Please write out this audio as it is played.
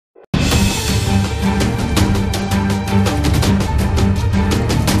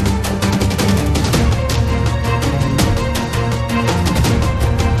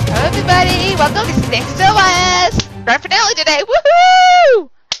welcome to DancingSouless! Grand finale today, woohoo!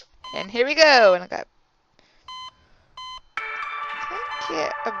 And here we go, and I got... Can I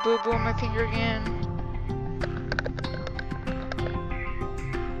get a boo-boo on my finger again?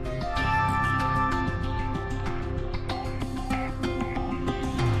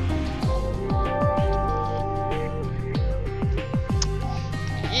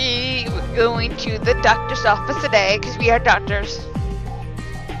 We're going to the doctor's office today, because we are doctors.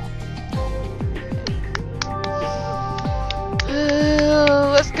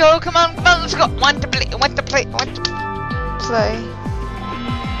 Let's go, come on, let's go. Want to play.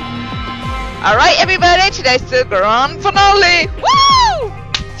 Alright, everybody, today's the grand finale. Woo!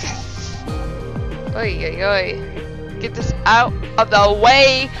 Oi, oi, oi. Get this out of the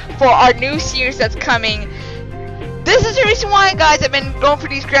way for our new series that's coming. This is the reason why, guys, I've been going for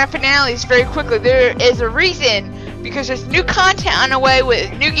these grand finales very quickly. There is a reason, because there's new content on the way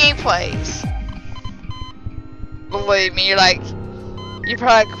with new gameplays. Believe me, you're probably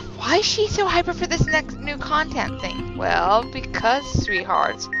like, why is she so hyper for this next new content thing? Well, because,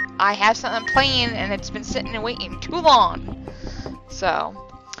 sweethearts, I have something playing and it's been sitting and waiting too long. So,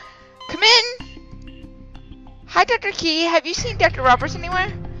 come in. Hi, Dr. Key. Have you seen Dr. Roberts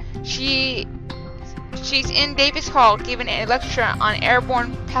anywhere? She's in Davis Hall giving a lecture on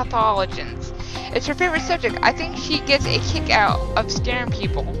airborne pathogens. It's her favorite subject. I think she gets a kick out of scaring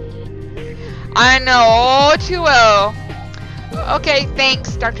people. I know all too well. Okay,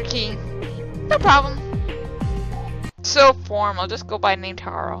 thanks, Dr. Key. No problem. So formal. Just go by name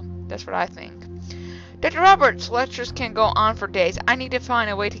Taro. That's what I think. Dr. Roberts' lectures can go on for days. I need to find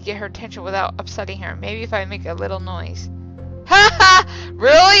a way to get her attention without upsetting her. Maybe if I make a little noise. Ha ha!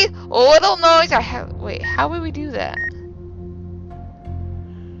 Really? A little noise? Wait, how would we do that?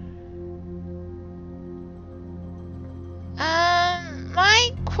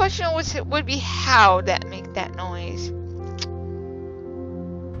 My question would be how that make that noise.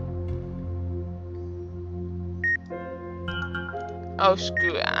 Oh,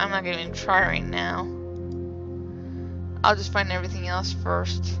 screw it. I'm not gonna even try right now. I'll just find everything else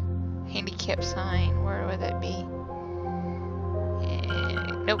first. Handicap sign. Where would that be?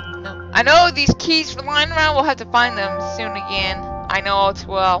 Nope, nope. I know these keys for lying around. We'll have to find them soon again. I know all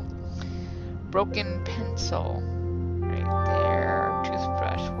too well. Broken pencil. Right there.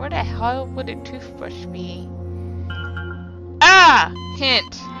 Toothbrush. Where the hell would a toothbrush be? Ah!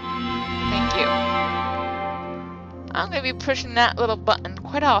 Hint. Thank you. I'm going to be pushing that little button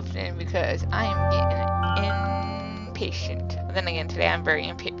quite often because I am getting impatient. And then again, today I'm very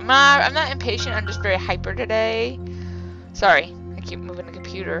impatient. I'm not impatient, I'm just very hyper today. Sorry, I keep moving the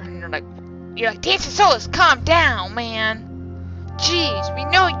computer and you're like, DancingSouless, calm down, man. Jeez, we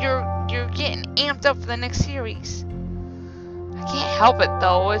know you're getting amped up for the next series. I can't help it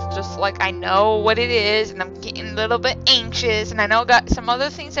though, it's just like I know what it is and I'm getting a little bit anxious and I know I got some other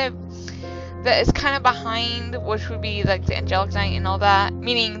things that is kind of behind, which would be like the Angelic Night and all that.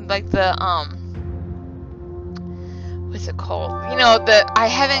 Meaning like the, what's it called? You know, I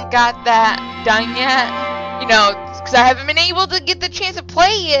haven't got that done yet. You know, because I haven't been able to get the chance to play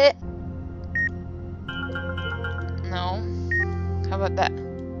it. No. How about that?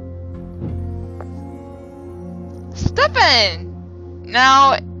 Stefan!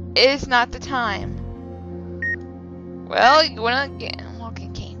 Now is not the time. Well, you wanna get a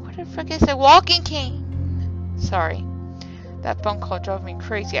walking cane. What the frick is a walking cane? Sorry. That phone call drove me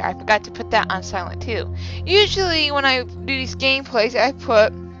crazy. I forgot to put that on silent too. Usually when I do these gameplays, I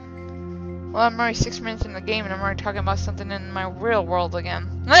put... Well, I'm already 6 minutes in the game and I'm already talking about something in my real world again.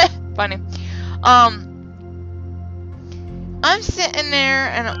 Funny. I'm sitting there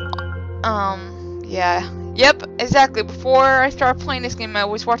and, yeah. Yep, exactly. Before I started playing this game, I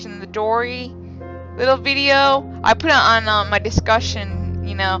was watching the Dory little video. I put it on my discussion,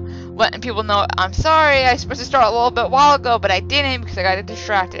 you know, letting people know I'm sorry. I was supposed to start a little bit while ago, but I didn't because I got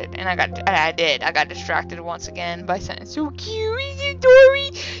distracted. And I got distracted once again by saying, so cute, isn't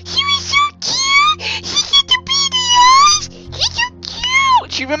Dory? He was so cute. He got the beady eyes. He's so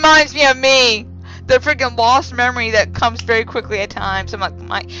cute. She reminds me of me. The freaking lost memory that comes very quickly at times. I'm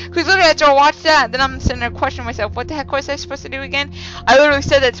like, because literally after I watch that, then I'm sitting there questioning myself, what the heck was I supposed to do again? I literally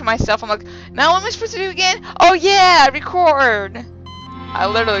said that to myself. I'm like, now what am I supposed to do again? Oh yeah, record. I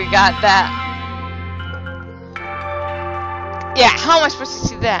literally got that. Yeah, how am I supposed to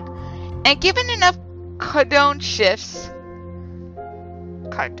see that? And given enough codon shifts,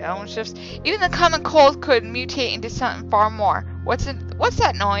 even the common cold could mutate into something far more. What's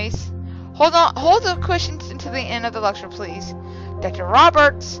that noise? Hold the questions until the end of the lecture, please. Dr.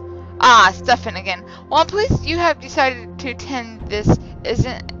 Roberts. Ah, Stefan again. Well, I'm pleased you have decided to attend this.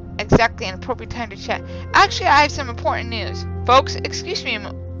 exactly an appropriate time to chat. Actually, I have some important news. Folks, excuse me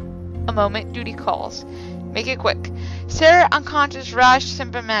a moment. Duty calls. Make it quick. Sarah unconscious, rash,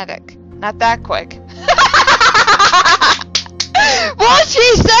 symptomatic. Not that quick. Well,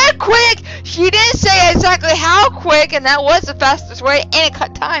 she said quick. She didn't say exactly how quick, and that was the fastest way, and it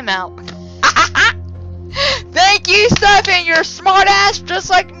cut time out. Thank you, Stephen. You're a smart ass just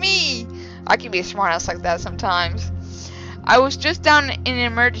like me. I can be a smart ass like that sometimes. I was just down in an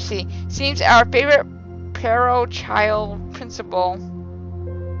emergency. Seems our favorite child principal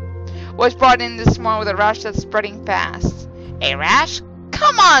was brought in this morning with a rash that's spreading fast. A rash?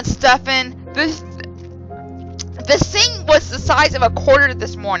 Come on, Stefan. This thing was the size of a quarter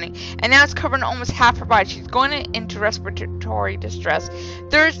this morning, and now it's covering almost half her body. She's going into respiratory distress.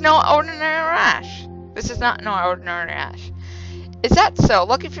 There is no ordinary rash. This is not no ordinary rash. Is that so?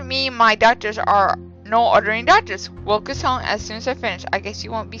 Lucky for me, my doctors are no ordinary doctors. We'll get home as soon as I finish. I guess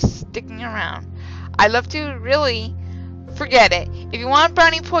you won't be sticking around. I'd love to, really. Forget it. If you want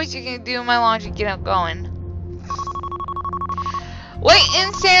brownie points, you can do my laundry. Get up going.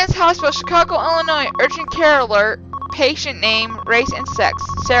 Layton Sands Hospital, Chicago, Illinois. Urgent care alert. Patient name, race, and sex.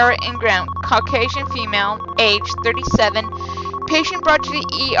 Sarah Ingram, Caucasian female, age 37. Patient brought to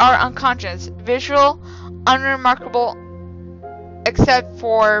the ER unconscious. Visual, unremarkable, except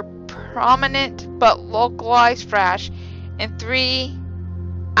for prominent but localized rash in 3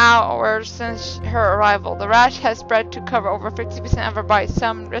 hours since her arrival. The rash has spread to cover over 50% of her body.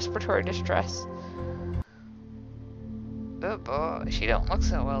 Some respiratory distress. Oh boy, she don't look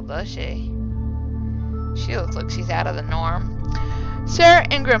so well, does she? She looks like she's out of the norm. Sarah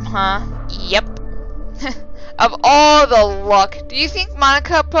Ingram, huh? Yep. Of all the luck. Do you think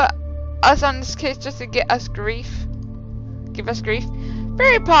Monica put us on this case just to get us grief? Give us grief?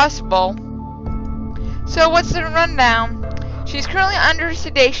 Very possible. So what's the rundown? She's currently under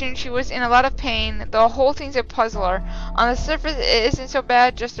sedation. She was in a lot of pain. The whole thing's a puzzler. On the surface, it isn't so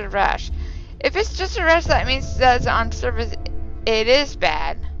bad, just a rash. If it's just a rash, that means that on the surface, it is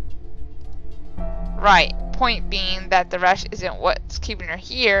bad. Right. Point being that the rash isn't what's keeping her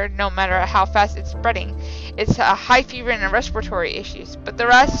here, no matter how fast it's spreading. It's a high fever and respiratory issues. But the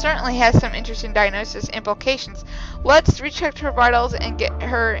rash certainly has some interesting diagnosis implications. Let's recheck her vitals and get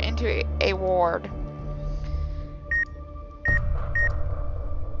her into a ward.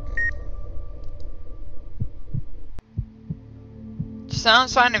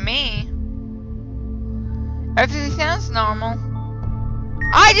 Sounds fine to me. Everything sounds normal.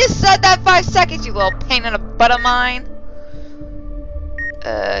 I just said that 5 seconds, you little pain in the butt of mine.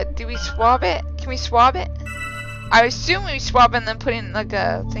 Do we swab it? Can we swab it? I assume we swab it and then put in like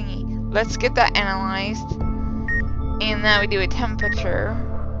a thingy. Let's get that analyzed. And now we do a temperature.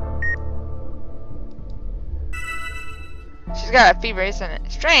 She's got a fever, isn't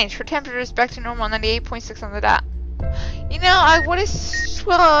it? Strange, her temperature is back to normal, 98.6 on the dot. You know, I would have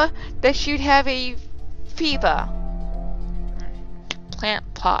swore that she'd have a fever.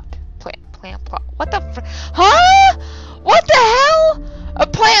 Plant plot. Plant plot. What the huh? What the hell? A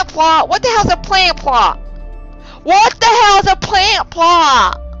plant plot? What the hell's a plant plot? What the hell's a plant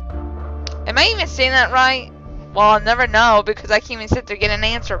plot? Am I even saying that right? Well, I'll never know because I can't even sit there and get an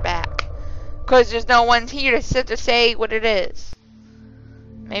answer back. Because there's no one here to sit there and say what it is.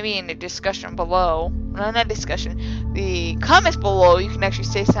 Maybe in the discussion below. No, not discussion. The comments below, you can actually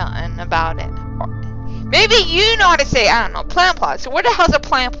say something about it. Or maybe you know how to say, I don't know, plant plot. So where the hell's a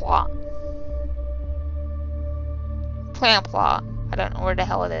plant plot? Plant plot. I don't know where the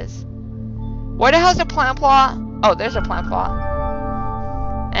hell it is. Where the hell's a plant plot? Oh, there's a plant plot.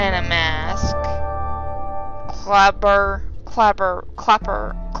 And a mask. Clapper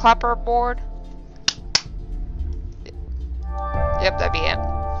board. Yep, that'd be it.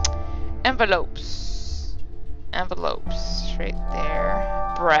 Envelopes. Right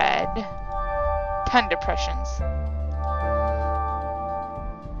there. Bread. Pen depressions.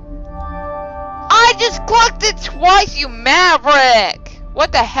 I just clicked it twice, you maverick!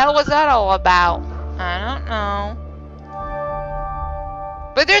 What the hell was that all about? I don't know.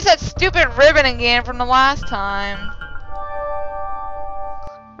 But there's that stupid ribbon again from the last time.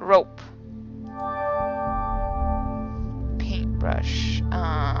 Rope. Paintbrush.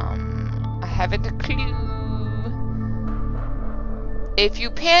 I haven't a clue. If you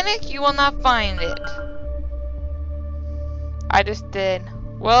panic, you will not find it. I just did.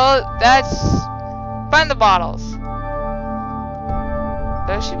 Well, that's... Find the bottles.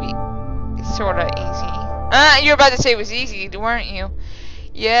 Those should be sorta easy. You're about to say it was easy, weren't you?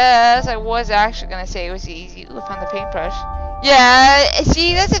 Yes, I was actually gonna say it was easy. Ooh, I found the paintbrush. Yeah,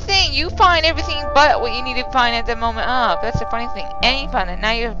 see, that's the thing. You find everything but what you need to find at the moment of. That's the funny thing. And you find it.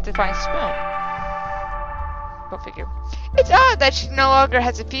 Now you have to find Spoon. Go figure. It's odd that she no longer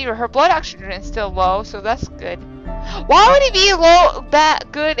has a fever. Her blood oxygen is still low, so that's good. Why would it be low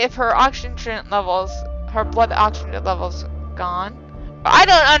that good if her blood oxygen levels gone? I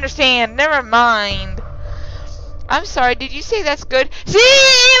don't understand. Never mind. I'm sorry, did you say that's good? See, even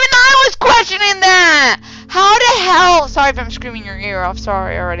I was questioning that! How the hell... Sorry if I'm screaming your ear off,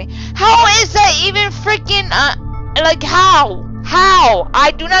 sorry already. How is that even freaking, like, how? How?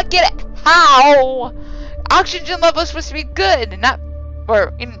 I do not get it. How? Oxygen level is supposed to be good, not...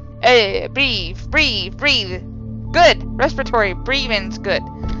 Or, breathe. Good. Respiratory, breathing's good.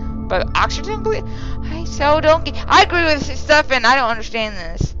 But oxygen... I so don't get... I agree with this stuff and I don't understand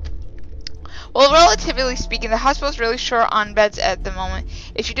this. Well, relatively speaking, the hospital is really short on beds at the moment.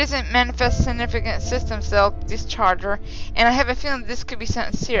 If she doesn't manifest significant symptoms, they'll discharge her. And I have a feeling this could be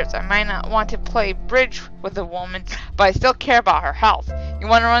something serious. I might not want to play bridge with a woman, but I still care about her health. You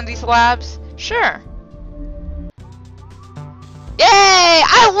want to run these labs? Sure. Yay!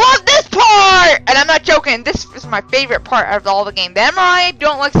 I love this part! And I'm not joking. This is my favorite part of all the game. The MRI I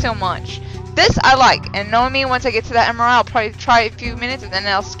don't like so much. This I like, and knowing me, once I get to that MRI, I'll probably try it a few minutes, and then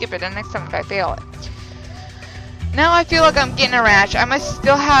I'll skip it the next time if I fail it. Now I feel like I'm getting a rash. I must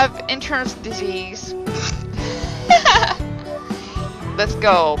still have internal disease. Let's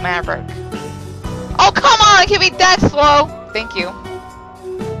go, Maverick. Oh, come on! It can't be that slow! Thank you.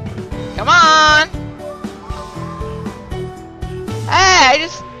 Come on! Hey, I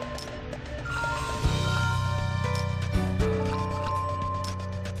just...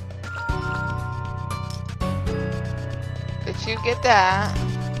 Did you get that?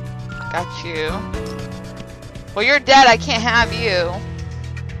 Got you. Well, you're dead. I can't have you.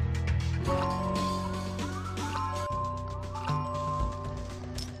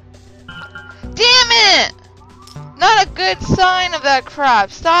 Damn it! Not a good sign of that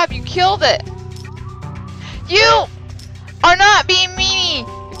crap. Stop. You killed it. You are not being meanie.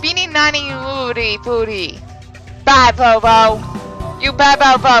 Beanie nanny woody booty. Bad Bobo. You bad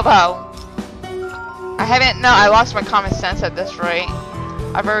Bobo. I haven't, no, I lost my common sense at this rate.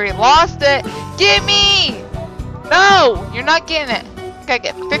 I've already lost it. Give me! No! You're not getting it. I gotta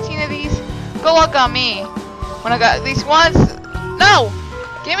get 15 of these. Good luck on me. When I got at least once. No!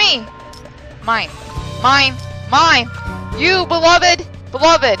 Give me! Mine. Mine. Mine! You, beloved!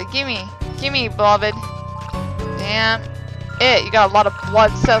 Beloved! Give me. Give me, beloved. Damn it. You got a lot of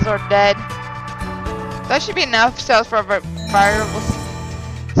blood cells are dead. That should be enough cells for a variable.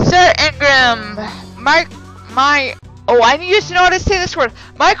 Sir Ingram! Oh, I need you to know how to say this word.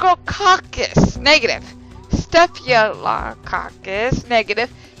 Micrococcus, negative. Staphylococcus,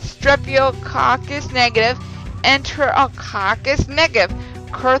 negative. Streptococcus, negative. Enterococcus, negative.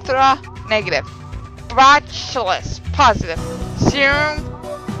 Kerthra, negative. Bacillus, positive. Serum,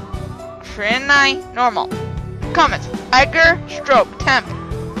 Trini, normal. Comments. Edgar, stroke, temp,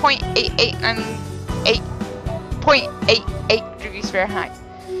 0.88 and 8.88 degrees Fahrenheit.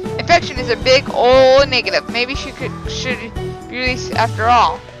 Infection is a big old negative. Maybe she should be released after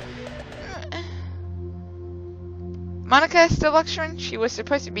all. Monica is still lecturing? She was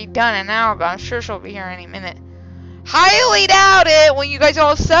supposed to be done an hour ago. I'm sure she'll be here any minute. Highly doubt it when you guys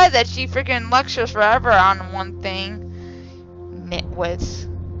all said that she freaking lectures forever on one thing. Nitwits.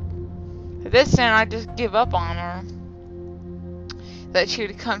 At this point, I just give up on her. That she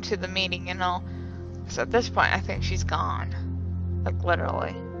would come to the meeting and all. So at this point, I think she's gone. Like,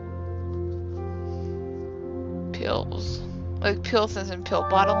 literally. Pills. Like, pills as in pill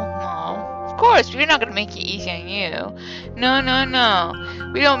bottle? No. Of course, we're not gonna make it easy on you. No, no, no.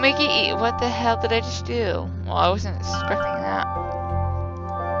 We don't make it easy. What the hell did I just do? Well, I wasn't expecting that.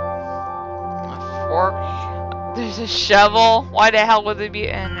 A fork. There's a shovel. Why the hell would there be?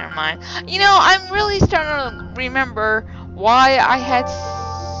 Never mind. You know, I'm really starting to remember why I had...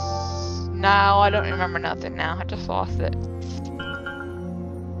 No, I don't remember nothing now. I just lost it.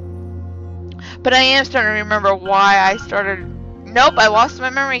 But I am starting to remember why I started... Nope, I lost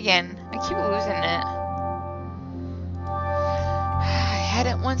my memory again. I keep losing it. I had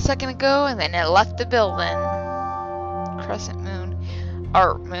it 1 second ago, and then it left the building. Crescent moon.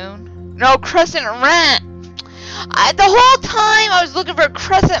 Or moon? No, crescent wrench! The whole time I was looking for a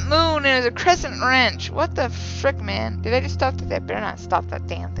crescent moon, and it was a crescent wrench. What the frick, man? Did I just stop that? I better not stop that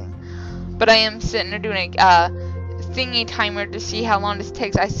damn thing. But I am sitting there doing a... thingy timer to see how long this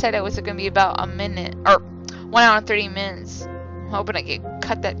takes. I said it was going to be about a minute, or 1 hour and 30 minutes. I'm hoping I can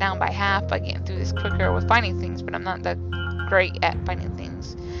cut that down by half by getting through this quicker with finding things, but I'm not that great at finding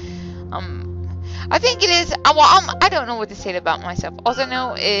things. I think it is. Well, I don't know what to say about myself. All I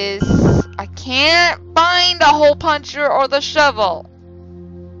know is I can't find a hole puncher or the shovel.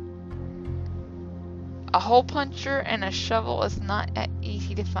 A hole puncher and a shovel is not that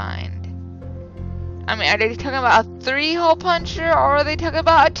easy to find. I mean, are they talking about a 3-hole puncher or are they talking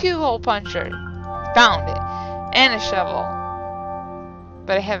about a 2-hole puncher? Found it. And a shovel.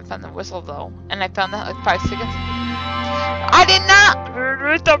 But I haven't found the whistle though. And I found that like 5 seconds. I did not!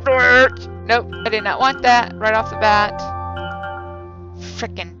 Nope, I did not want that right off the bat.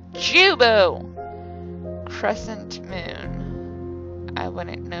 Frickin' Jubo! Crescent moon. I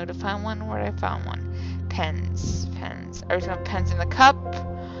wouldn't know to find one where I found one. Pens. Are we talking about pens in the cup?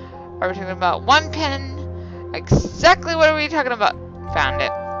 Are we talking about 1 pen? Exactly what are we talking about? Found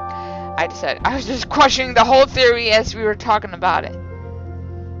it. I was just questioning the whole theory as we were talking about it.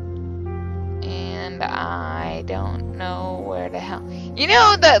 And I don't know where the hell. You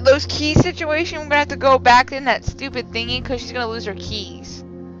know that those key situation, we're gonna have to go back in that stupid thingy because she's gonna lose her keys.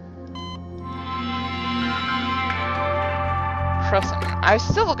 I was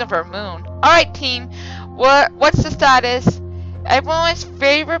still looking for a moon. Alright team, what's the status? Everyone's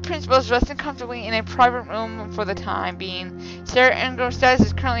favorite principal is resting comfortably in a private room for the time being. Sarah Ingram's status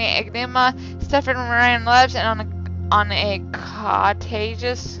is currently an enigma. Stefan Moran lives and on a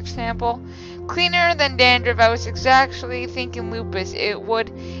contagious sample. Cleaner than dandruff. I was exactly thinking lupus. It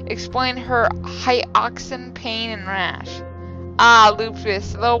would explain her hyoxin pain and rash. Ah,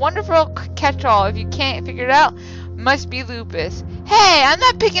 lupus. The wonderful catch-all. If you can't figure it out, must be lupus. Hey, I'm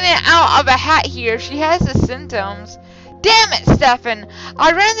not picking it out of a hat here. She has the symptoms. Damn it, Stefan!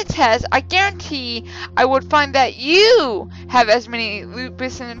 I ran the test. I guarantee I would find that you have as many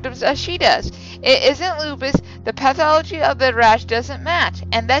lupus symptoms as she does. It isn't lupus. The pathology of the rash doesn't match,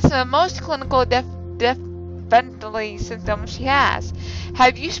 and that's the most clinical definitely symptom she has.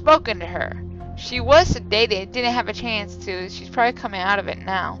 Have you spoken to her? She was sedated. Didn't have a chance to. She's probably coming out of it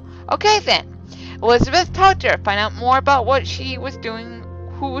now. Okay then. Elizabeth, talk to her. Find out more about what she was doing,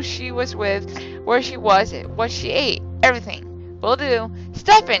 who she was with, where she was, what she ate. Everything. Will do.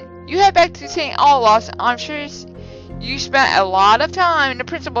 Stefan, you head back to St. Olaf's. I'm sure you spent a lot of time in the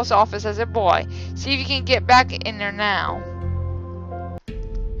principal's office as a boy. See if you can get back in there now.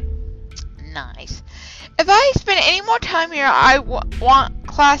 Nice. If I spend any more time here, I want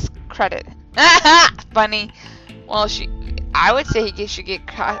class credit. Funny. Well, I would say he should get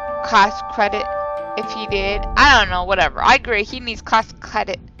class credit if he did. I don't know, whatever. I agree. He needs class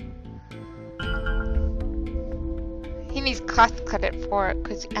credit. He needs class credit for it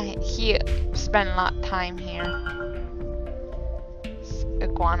because he spent a lot of time here.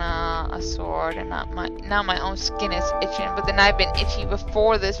 Iguana, a sword, and now my own skin is itching. But then I've been itchy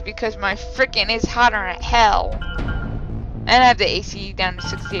before this because my frickin' is hotter than hell. And I have the AC down to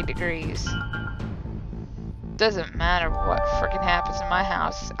 68 degrees. Doesn't matter what frickin' happens in my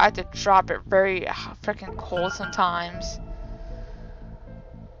house. I have to drop it very frickin' cold sometimes.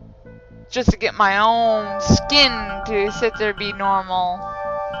 Just to get my own skin to sit there and be normal.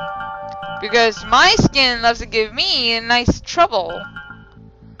 Because my skin loves to give me a nice trouble.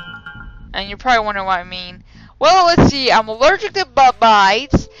 And you're probably wondering what I mean. Well, let's see. I'm allergic to butt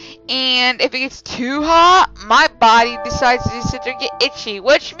bites. And if it gets too hot, my body decides to sit there and get itchy.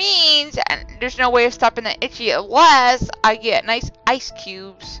 Which means there's no way of stopping the itchy unless I get nice ice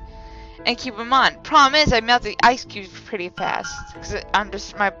cubes. And keep them on. Problem is, I melt the ice cubes pretty fast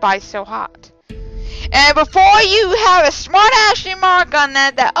because my body's so hot. And before you have a smart ass remark on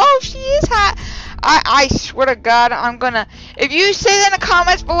that oh, she is hot, I swear to God, I'm gonna. If you say that in the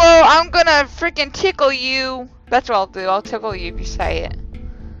comments below, I'm gonna freaking tickle you. That's what I'll do. I'll tickle you if you say it.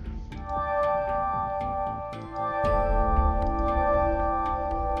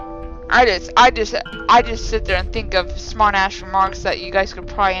 I just sit there and think of smart ass remarks that you guys could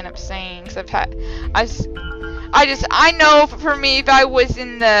probably end up saying. Cause I know for me, if I was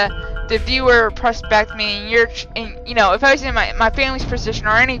in the viewer perspective, you know, if I was in my family's position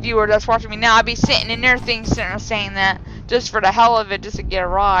or any viewer that's watching me now, I'd be sitting in their thing, sitting there saying that just for the hell of it, just to get a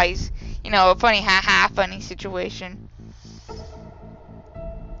rise. You know, a funny funny situation.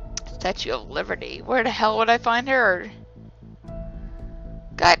 Statue of Liberty. Where the hell would I find her?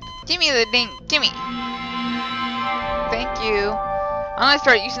 God, give me the ding. Gimme. Thank you. I'm gonna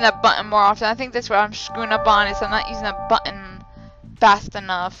start using that button more often. I think that's what I'm screwing up on, is I'm not using that button fast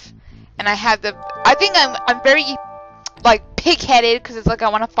enough. And I have the. I think I'm very like pig-headed because it's like I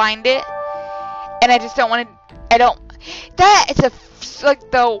want to find it, and I just don't want to. I don't. That is a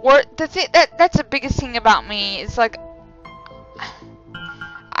like the word. That's the biggest thing about me. It's like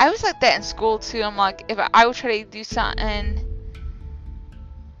I was like that in school too. I'm like, if I would try to do something,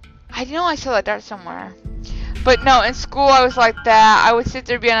 I know I saw that somewhere. But no, in school I was like that. I would sit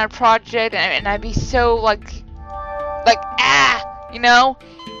there be on a project and I'd be so like you know,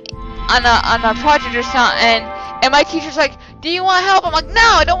 on a project or something, and my teacher's like, "Do you want help?" I'm like, "No,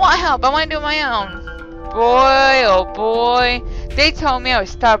 I don't want help. I want to do my own." Boy, oh boy, they told me I was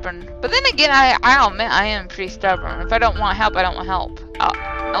stubborn. But then again, I admit I am pretty stubborn. If I don't want help, I don't want help,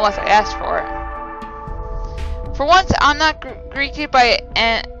 unless I ask for it. For once, I'm not greeted by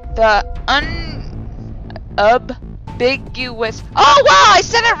the unambiguous. Oh wow, I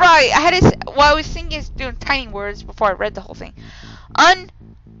said it right. I had to. Well, I was thinking doing tiny words before I read the whole thing.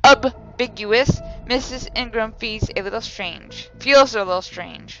 Unambiguous. Mrs. Ingram feels a little strange.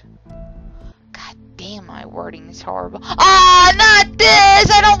 God damn, my wording is horrible. Ah, not this!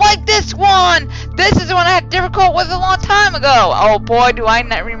 I don't like this one! This is the one I had difficult with a long time ago. Oh boy, do I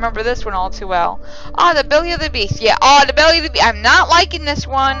not remember this one all too well. Ah, the belly of the beast. Yeah, the belly of the beast. I'm not liking this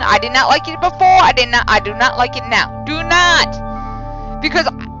one. I did not like it before. I do not like it now. Do not! Because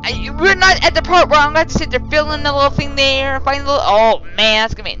we're not at the part where I'm going to sit there filling the little thing there and find the little. Oh man,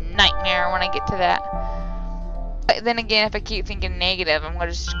 that's going to be a nightmare when I get to that. But then again, if I keep thinking negative, I'm going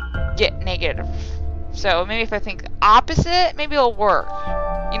to just get negative. So maybe if I think opposite, maybe it'll work.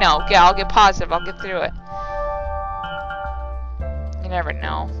 You know, I'll get positive. I'll get through it. You never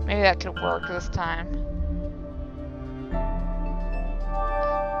know. Maybe that could work this time.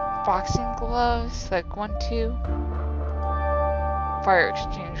 Boxing gloves, like 1, 2. Fire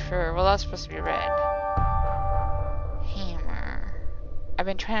extinguisher. Well, that's supposed to be red. Hammer. I've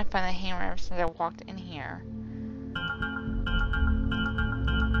been trying to find the hammer ever since I walked in here.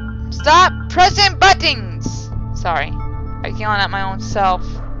 Stop pressing buttons! Sorry. I'm yelling at my own self.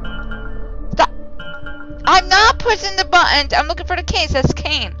 Stop! I'm not pushing the buttons! I'm looking for the cane. It says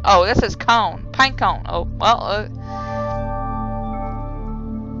cane. Oh, this says cone. Pine cone. Oh, well,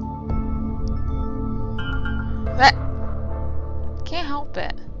 that... Can't help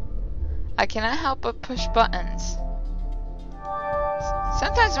it. I cannot help but push buttons.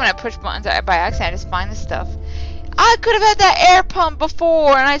 Sometimes when I push buttons by accident, I just find the stuff. I could have had that air pump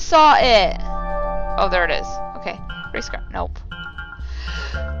before and I saw it. Oh, there it is. Okay. Race car. Nope.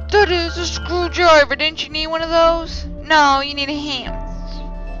 That is a screwdriver. Didn't you need one of those? No, you need a hammer.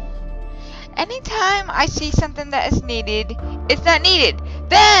 Anytime I see something that is needed, it's not needed.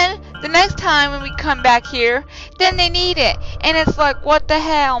 Then, the next time when we come back here, then they need it. And it's like, what the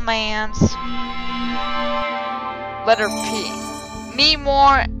hell, man? Letter P. Need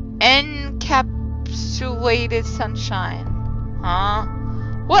more encapsulated sunshine. Huh?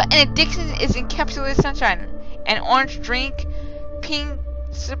 What in addiction is encapsulated sunshine? An orange drink?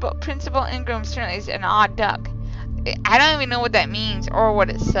 Principal Ingram certainly is an odd duck. I don't even know what that means or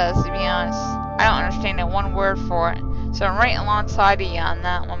what it says, to be honest. I don't understand that one word for it. So I'm right alongside of you on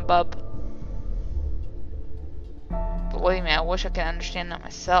that one, bub. Believe me, I wish I could understand that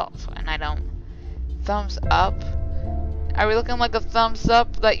myself, and I don't. Thumbs up. Are we looking like a thumbs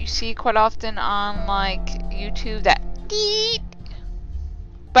up that you see quite often on like YouTube? That deet.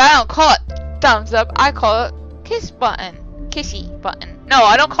 But I don't call it thumbs up. I call it kiss button, kissy button. No,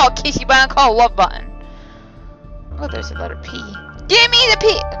 I don't call it kissy button. I call it love button. Oh, there's a letter P. Give me the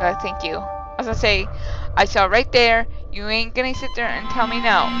P. Okay, thank you. I was gonna say, I saw right there. You ain't gonna sit there and tell me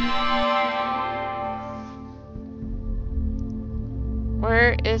no.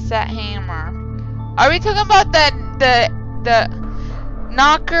 Where is that hammer? Are we talking about the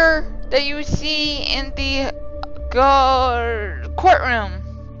knocker that you see in the courtroom?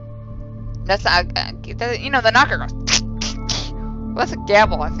 That's not, you know, the knocker goes. Well, that's a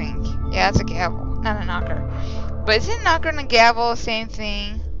gavel, I think. Yeah, that's a gavel, not a knocker. But isn't a knocker and a gavel the same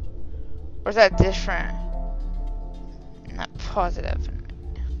thing? Or is that different? Not positive.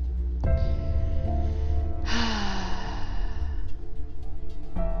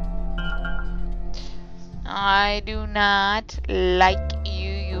 I do not like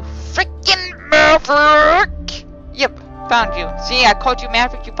you, you freaking maverick! Yep, found you. See, I called you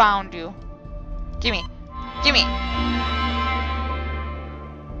maverick, you found you. Gimme. Gimme.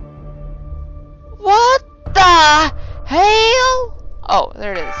 What the hell? Oh,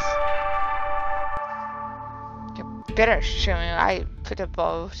 there it is. You better show me. I put a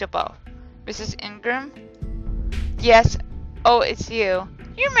bow. Mrs. Ingram? Yes. Oh, it's you.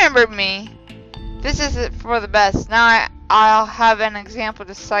 You remember me. This is it for the best. Now I'll have an example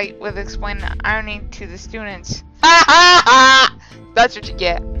to cite with explaining the irony to the students. Ha ha ha! That's what you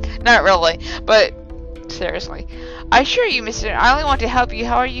get. Not really, but seriously. I assure you, mister, I only want to help you.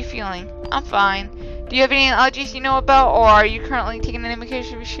 How are you feeling? I'm fine. Do you have any allergies you know about, or are you currently taking any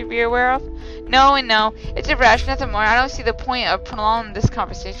medication we should be aware of? No and no. It's a rash, nothing more. I don't see the point of prolonging this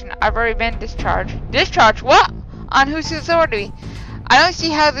conversation. I've already been discharged. Discharged? What? On whose authority? I don't see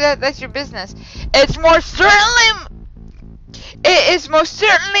how that's your business. It is most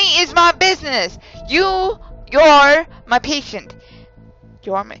certainly is my business. You're my patient.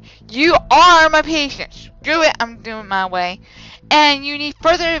 You are my patient. Screw it, I'm doing my way. And you need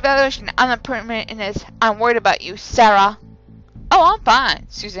further evaluation on the permanentness. I'm worried about you, Sarah. Oh, I'm fine,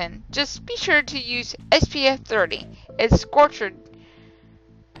 Susan. Just be sure to use SPF 30. It's scorcher.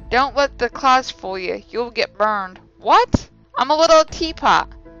 Don't let the clouds fool you. You'll get burned. What? I'm a little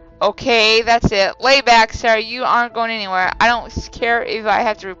teapot. Okay, that's it. Lay back, Sarah. You aren't going anywhere. I don't care if I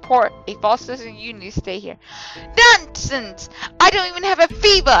have to report a false citizen. You need to stay here. Nonsense! I don't even have a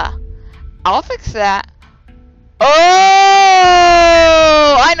fever. I'll fix that. Oh!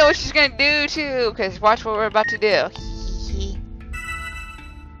 I know what she's gonna do too. Because watch what we're about to do.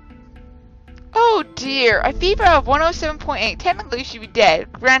 Oh dear, a fever of 107.8. Technically you should be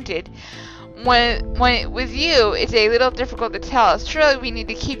dead. Granted, when with you, it's a little difficult to tell. Surely we need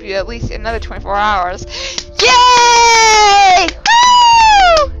to keep you at least another 24 hours. Yay!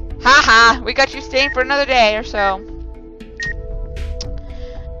 Woo! Haha, we got you staying for another day or so.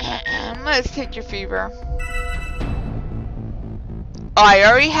 Let's take your fever. Oh, I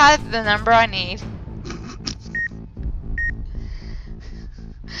already have the number I need.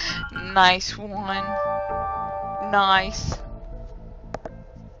 Nice one. Nice.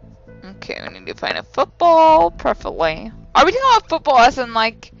 Okay, we need to find a football, preferably. Are we talking about football as in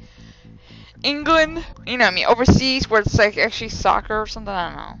like England? You know what I mean, overseas where it's like actually soccer or something? I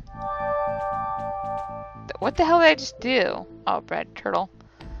don't know. What the hell did I just do? Oh, bread, turtle.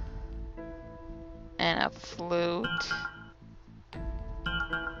 And a flute.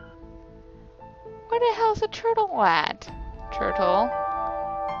 Where the hell's a turtle at? Turtle.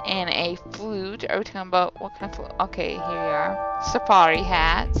 And a flute. Are we talking about what kind of flute? Okay, here we are. Safari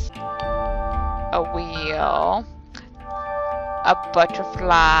hats. A wheel. A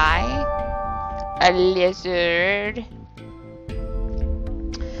butterfly. A lizard.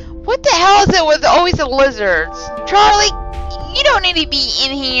 What the hell is it with always the lizards? Charlie, you don't need to be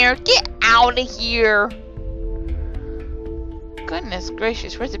in here. Get out of here. Goodness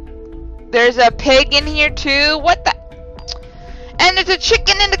gracious, where's it? There's a pig in here too? What the? And there's a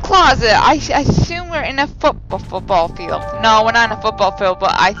chicken in the closet. I assume we're in a football field. No, we're not in a football field,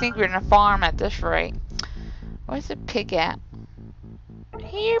 but I think we're in a farm at this rate. Where's the pig at?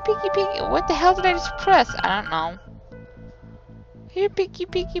 Here, piggy piggy. What the hell did I just press? I don't know. Here, piggy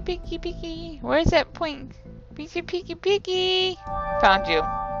piggy piggy piggy. Where's that point? Piggy piggy piggy. Found you.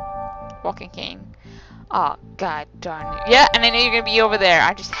 Walking cane. Oh, god darn it. Yeah, and I know you're gonna be over there.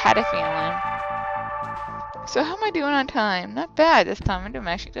 I just had a feeling. So how am I doing on time? Not bad this time. I'm doing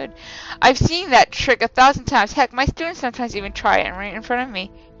actually good. I've seen that trick 1,000 times. Heck, my students sometimes even try it right in front of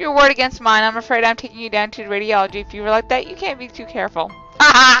me. Your word against mine. I'm afraid I'm taking you down to radiology. If you were like that, you can't be too careful.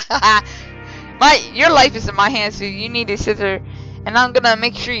 Your life is in my hands, so you need to sit there, and I'm gonna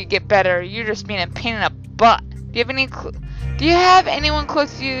make sure you get better. You're just being a pain in the butt. Do you have anyone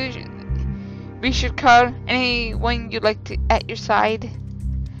close to you we should call? Anyone you'd like to at your side?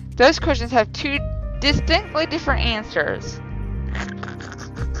 Those questions have two distinctly different answers.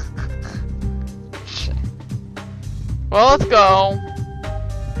 Well, let's go.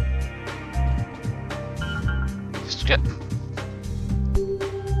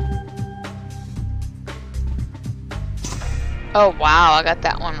 Oh wow, I got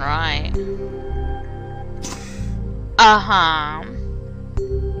that one right. Uh-huh.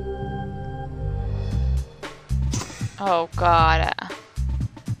 Oh god.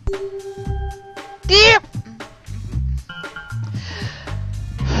 Dear.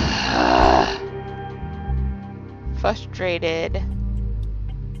 Frustrated.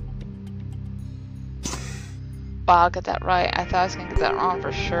 Wow, I got that right. I thought I was gonna get that wrong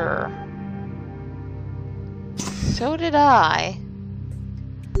for sure. So did I.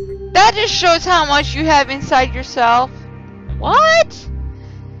 That just shows how much you have inside yourself. What?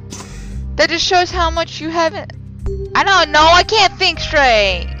 That just shows how much you haven't. I don't know. I can't think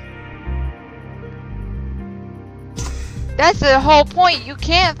straight. That's the whole point. You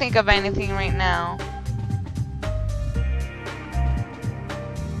can't think of anything right now.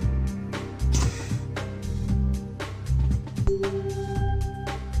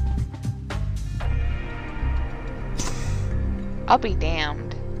 I'll be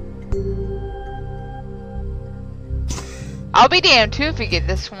damned. I'll be damned too if we get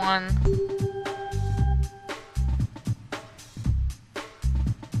this one.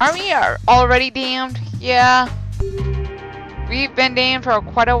 Aren't we already damned? Yeah. We've been damned for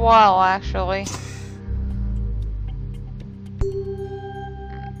quite a while, actually.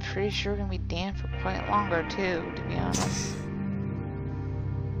 I'm pretty sure we're gonna be damned for quite longer, too, to be honest.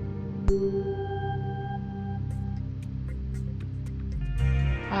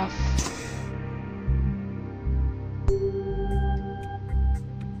 Oh.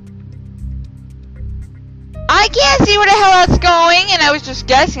 I can't see where the hell that's going, and I was just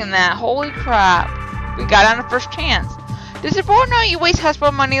guessing that. Holy crap. We got on the first chance. Does the board know you waste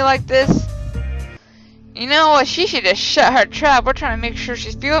hospital money like this? You know what? She should just shut her trap. We're trying to make sure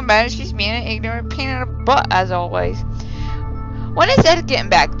she's feeling better. She's being an ignorant pain in the butt, as always. When is Ed getting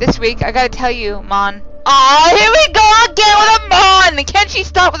back? This week? I gotta tell you, Mon. Aw, here we go again with a Mon! Can't she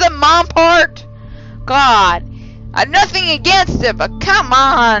stop with the Mon part? God. I've nothing against it, but come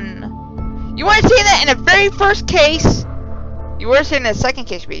on. You weren't saying that in the very first case. You were saying in the second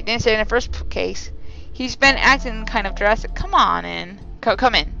case, but you didn't say in the first case. He's been acting kind of drastic. Come on in.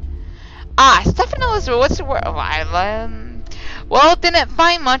 Come in. Ah, Stephen Elizabeth, what's the word? Well, didn't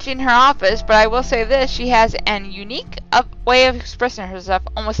find much in her office, but I will say this. She has an unique way of expressing herself.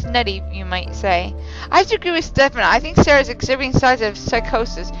 Almost nutty, you might say. I have to agree with Stephen. I think Sarah's exhibiting signs of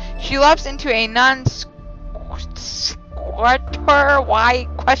psychosis. She lapsed into a non-squatter-why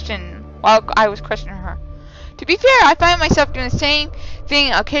question while I was questioning her. To be fair, I find myself doing the same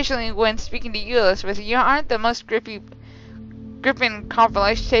thing occasionally when speaking to you, Elizabeth. You aren't the most gripping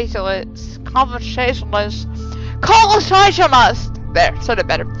conversationalist. There, sort of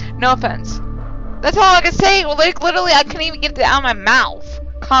better. No offense. That's all I can say. Well, like, literally, I couldn't even get it out of my mouth.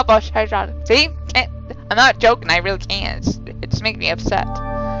 See? I'm not joking. I really can't. It's making me upset.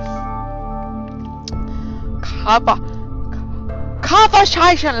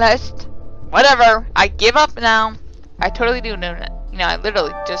 Conversationalist. Whatever. I give up now. I totally do know that. You know, I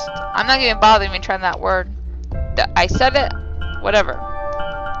literally just... I'm not even bothering even trying that word. I said it. Whatever.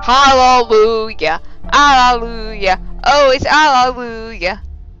 Hallelujah. Alleluia. Oh, it's Alleluia.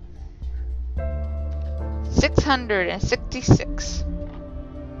 666.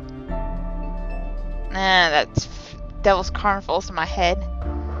 Nah, that's Devil's Carnivals in my head.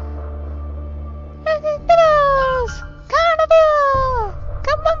 Carnival!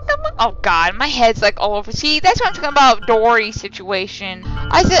 Come on, come on. Oh god, my head's like all over. See, that's what I'm talking about. Dory situation.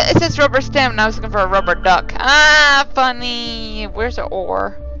 It says rubber stem, and I was looking for a rubber duck. Ah, funny. Where's the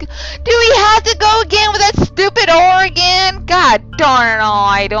oar? Do we have to go again with that stupid oar again? God darn it all,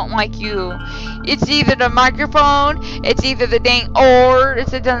 I don't like you. It's either the microphone, it's either the dang oar, it's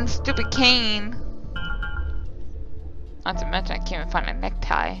the dang stupid cane. Not to mention I can't even find a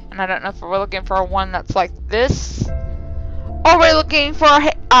necktie. And I don't know if we're looking for one that's like this, or we're looking for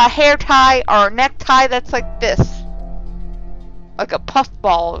a hair tie or a necktie that's like this. Like a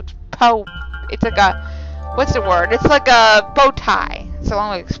puffball. It's like a... What's the word? It's like a bow tie. So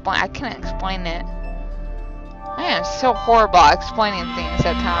long to explain. I can't explain it. I am so horrible at explaining things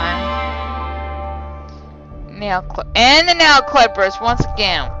at times. Nail clip. And the nail clippers once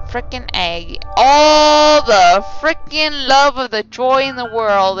again. Frickin' egg. All the frickin' love of the joy in the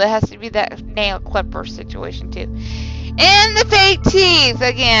world. It has to be that nail clipper situation too. And the fake teeth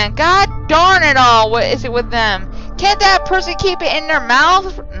again. God darn it all. What is it with them? Can't that person keep it in their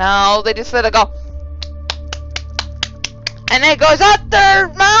mouth? No, they just let it go. And it goes out their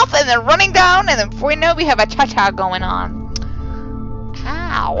mouth and then running down, and then before you know, we have a cha-cha going on.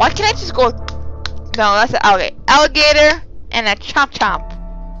 Ow, why can't I just go... No, that's an alligator. Alligator and a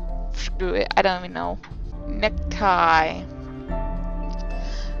chomp-chomp. Screw it, I don't even know. Necktie.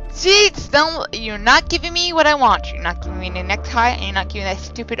 See, still, you're not giving me what I want. You're not giving me the necktie, and you're not giving me that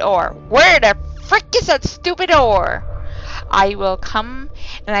stupid oar. Where the frick is that stupid oar? I will come,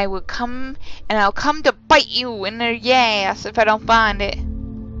 and I will come, and I'll come to bite you in the ass if I don't find it. I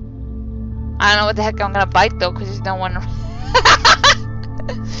don't know what the heck I'm gonna bite though, because there's no one.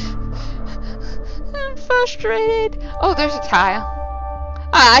 I'm frustrated. Oh, there's a tile.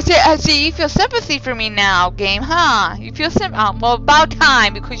 I see. You feel sympathy for me now, game, huh? You feel well, about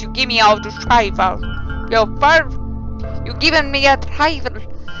time, because you give me all this trifle. You giving me a trifle.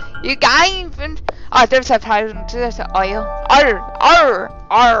 You guys. Oh, there's a oil.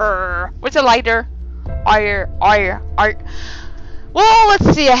 What's a lighter? Well, let's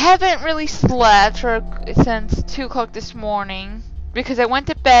see. I haven't really slept since 2 o'clock this morning because I went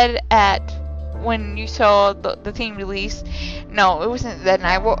to bed at when you saw the thing released. No, it wasn't that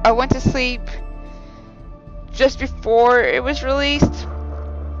night. I went to sleep just before it was released,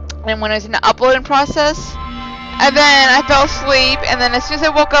 and when it was in the uploading process. And then I fell asleep, and then as soon as I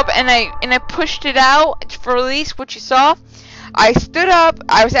woke up and I pushed it out for release, what you saw, I stood up.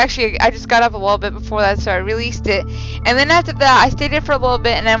 I just got up a little bit before that, so I released it. And then after that, I stayed there for a little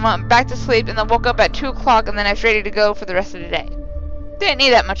bit, and then went back to sleep, and then woke up at 2 o'clock, and then I was ready to go for the rest of the day. Didn't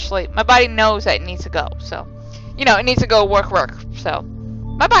need that much sleep. My body knows that it needs to go, so. You know, it needs to go work, so.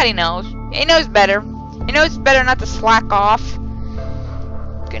 My body knows. It knows better. It knows better not to slack off.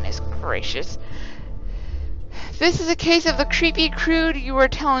 Goodness gracious. This is a case of the creepy crude you were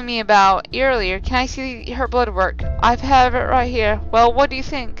telling me about earlier. Can I see her blood work? I have it right here. Well, what do you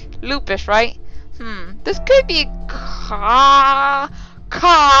think? Lupus, right? This could be cutaneous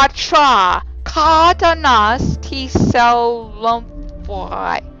T-cell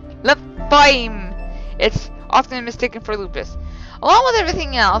lymphome. It's often mistaken for lupus. Along with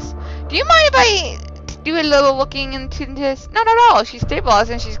everything else, do you mind if I do a little looking into this? Not at all. She's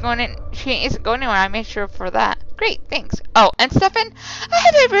stabilized and she isn't going anywhere. I made sure for that. Great, thanks. Oh, and Stefan, I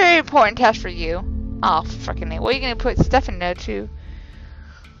have a very important task for you. Oh, frickin' it. What are you gonna put Stefan there to?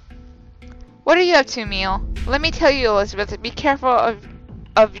 What are you up to, Emil? Let me tell you, Elizabeth, be careful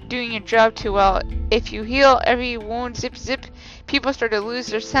of doing your job too well. If you heal every wound zip, people start to lose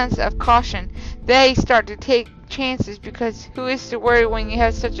their sense of caution. They start to take chances because who is to worry when you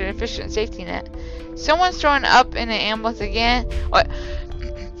have such an efficient safety net? Someone's throwing up in an ambulance again? What?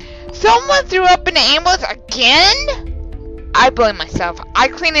 Someone threw up in the ambulance again? I blame myself. I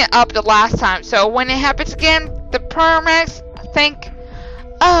cleaned it up the last time, so when it happens again, the paramedics think,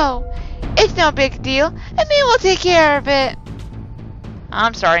 oh, it's no big deal. Emil will take care of it.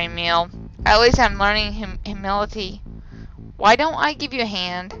 I'm sorry, Emil. At least I'm learning humility. Why don't I give you a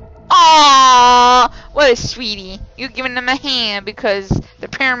hand? Aww, what a sweetie. You're giving them a hand because the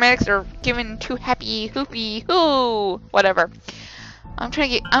paramedics are giving too happy hoopy hoo. Whatever. I'm a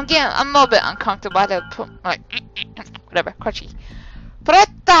little bit uncomfortable. I have to put my, whatever, crutchy.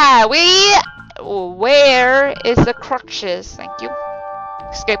 Pretta, where is the crutches? Thank you.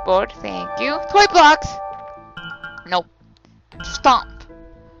 Skateboard, thank you. Toy blocks. Nope. Stomp.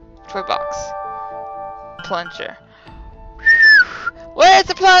 Toy box. Plunger. Where's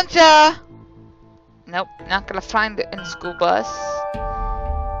the plunger? Nope, not gonna find it in the school bus.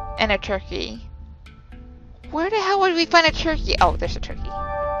 And a turkey. Where the hell would we find a turkey? Oh, there's a turkey.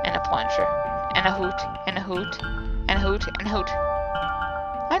 And a plunger. And a hoot. And a hoot. And a hoot. And a hoot.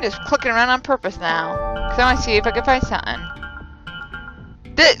 I'm just clicking around on purpose now. Because I want to see if I can find something.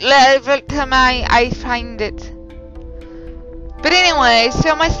 I find it. But anyway,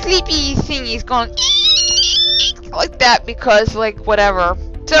 so my sleepy thingy's going like that because, like, whatever.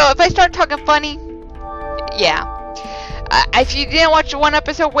 So if I start talking funny, yeah. If you didn't watch one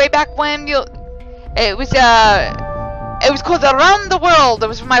episode way back when, it was called Around the World. It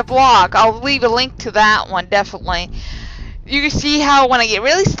was my blog. I'll leave a link to that one, definitely. You can see how when I get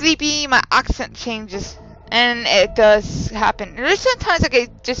really sleepy, my accent changes. And it does happen. There's sometimes I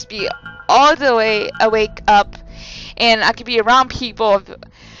could just be all the way awake up. And I could be around people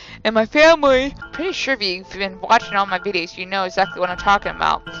and my family. Pretty sure if you've been watching all my videos, you know exactly what I'm talking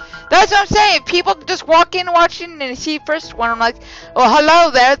about. That's what I'm saying. People just walk in watching and they see the first one. I'm like, oh, hello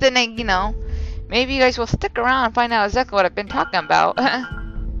there. Then they, you know. Maybe you guys will stick around and find out exactly what I've been talking about. I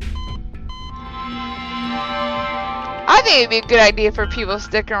think it'd be a good idea for people to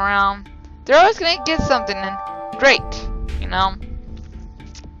stick around. They're always gonna get something great, you know.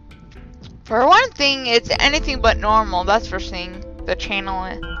 For one thing, it's anything but normal. That's for seeing the channel.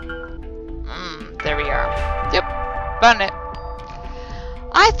 There we are. Yep, found it.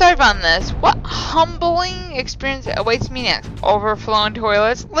 I thought on this. What humbling experience awaits me next? Overflowing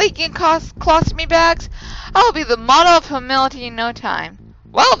toilets, leaking colostomy bags. I'll be the model of humility in no time.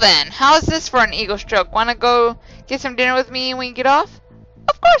 Well then, how's this for an ego stroke? Wanna go get some dinner with me when you get off?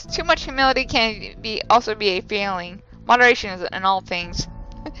 Of course, too much humility can also be a failing. Moderation is in all things.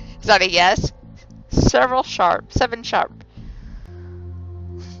 Is that a yes? 7 sharp.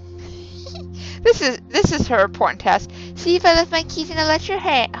 This is her important task. See if I left my keys in the lecture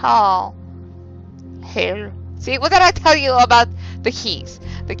hall. Here. See, what did I tell you about the keys?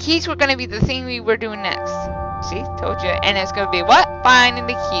 The keys were gonna be the thing we were doing next. See, told you. And it's gonna be what? Finding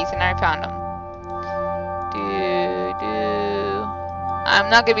the keys, and I found them. I'm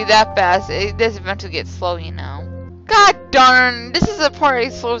not gonna be that fast. It does eventually get slow, you know. God darn! This is the part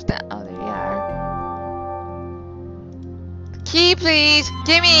it slows down. Oh, there you are. Key, please.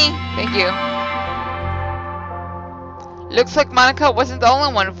 Gimme. Thank you. Looks like Monica wasn't the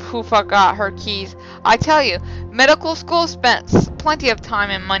only one who forgot her keys. I tell you, medical school spent plenty of time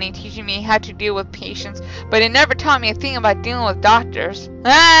and money teaching me how to deal with patients, but it never taught me a thing about dealing with doctors.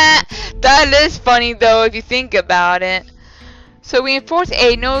 That is funny though if you think about it. So we enforce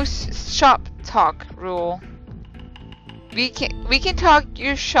a no shop talk rule. We can talk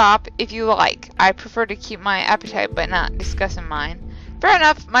your shop if you like. I prefer to keep my appetite but not discussing mine. Fair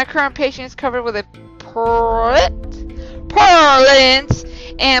enough. My current patient is covered with a purulent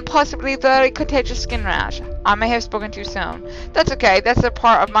and possibly very contagious skin rash. I may have spoken too soon. That's okay. That's the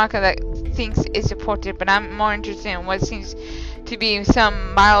part of Monica that thinks is supported, but I'm more interested in what seems to be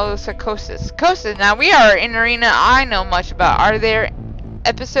some mild psychosis. Psychosis. Now we are in an arena I know much about. Are there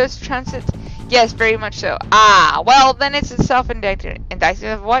episodes transit? Yes, very much so. Ah, well then it's a self-indicted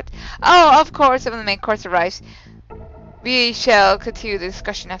of what? Oh, of course, when the main course arrives. We shall continue the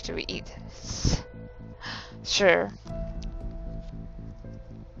discussion after we eat. Sure.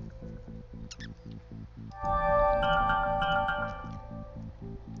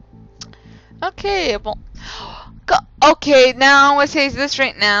 Okay, well, okay, now I'm gonna say this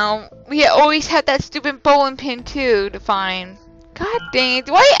right now. We always had that stupid bowling pin too to find. God dang it,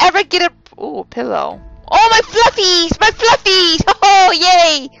 do I ever get a pillow? Oh, my fluffies! My fluffies! Oh,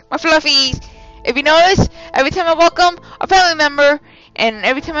 yay! My fluffies! If you notice, every time I welcome a family member, and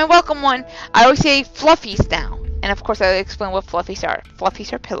every time I welcome one, I always say fluffies now. And of course, I explain what fluffies are.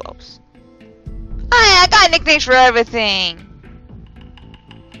 Fluffies are pillows. I got nicknames for everything.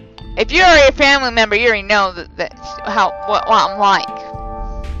 If you're a family member, you already know what I'm like.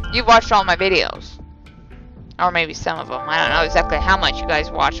 You've watched all my videos. Or maybe some of them. I don't know exactly how much you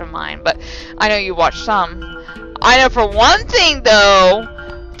guys watch of mine, but I know you watch some. I know for one thing, though,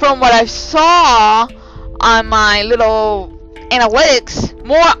 from what I saw on my little analytics,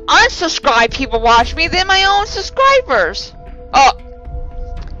 more unsubscribed people watch me than my own subscribers. Oh.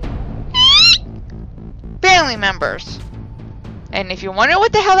 Family members. And if you wonder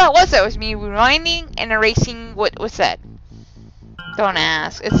what the hell that was me rewinding and erasing what was said. Don't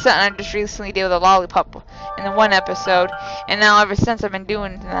ask. It's something I just recently did with a lollipop in the one episode, and now ever since I've been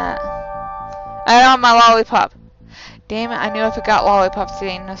doing that. I don't have my lollipop. Damn it, I knew I forgot lollipops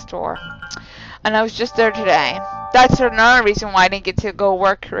today in the store. And I was just there today. That's another reason why I didn't get to go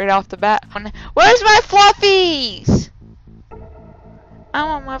work right off the bat. Where's my fluffies? I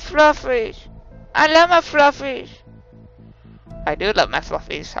want my fluffies. I love my fluffies. I do love my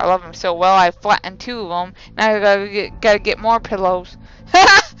fluffies. I love them so well. I flattened 2 of them. Now I gotta get more pillows.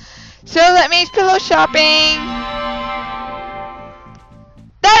 So that means pillow shopping.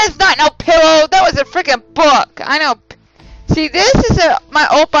 That is not no pillow. That was a freaking book. I know. See, this is my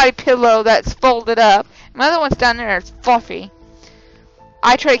old body pillow that's folded up. My other one's down there. It's fluffy.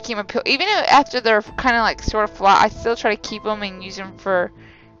 I try to keep my pillow, even after they're kind of like sort of flat. I still try to keep them and use them for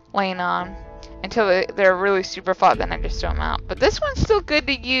laying on. Until they're really super flat, then I just throw them out. But this one's still good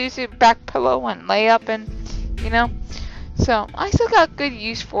to use a back pillow and lay up and, you know. So, I still got good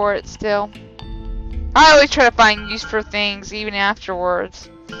use for it still. I always try to find use for things, even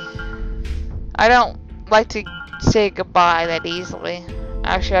afterwards. I don't like to say goodbye that easily.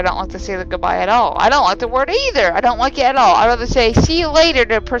 Actually, I don't like to say the goodbye at all. I don't like the word either. I don't like it at all. I'd rather say see you later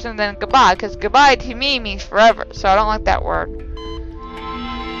to a person than goodbye, because goodbye to me means forever. So, I don't like that word.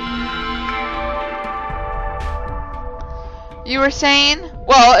 You were saying?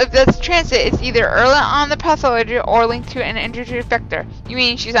 Well, if that's transit, it's either early on the pathology or linked to an injury vector. You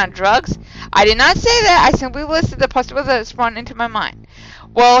mean she's on drugs? I did not say that. I simply listed the possibilities that spawned into my mind.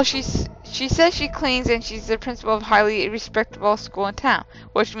 Well, she says she cleans and she's the principal of a highly respectable school in town,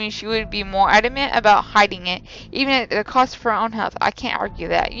 which means she would be more adamant about hiding it, even at the cost of her own health. I can't argue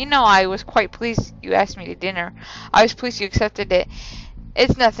that. You know, I was quite pleased you asked me to dinner. I was pleased you accepted it.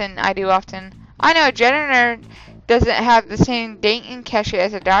 It's nothing I do often. I know a janitor doesn't have the same dating cachet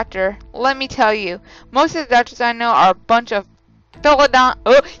as a doctor. Let me tell you, most of the doctors I know are a bunch of Philadon.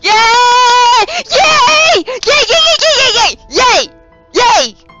 Oh, yay! Yay! Yay! Yay! Yay! Yay! Yay!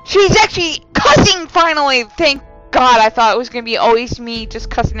 Yay! She's actually cussing finally. Thank God. I thought it was gonna be always me just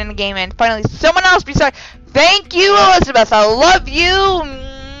cussing in the game, and finally someone else besides. Thank you, Elizabeth. I love you.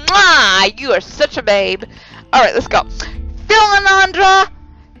 Mwah! You are such a babe. All right, let's go.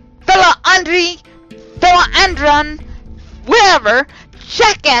 Philandron, whatever,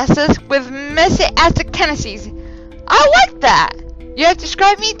 jackasses with messianic tendencies. I like that. You have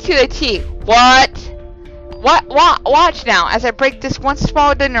described me to a T. What? Watch now as I break this one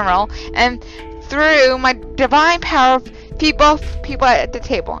small dinner roll and through my divine power feed both people at the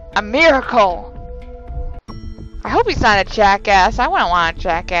table. A miracle. I hope he's not a jackass. I wouldn't want a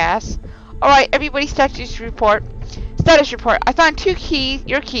jackass. Alright, everybody, status report. Status report. I found 2 keys,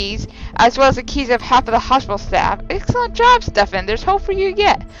 your keys, as well as the keys of half of the hospital staff. Excellent job, Stefan. There's hope for you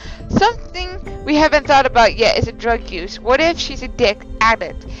yet. Something we haven't thought about yet is a drug use. What if she's a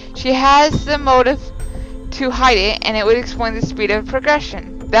addict? She has the motive to hide it, and it would explain the speed of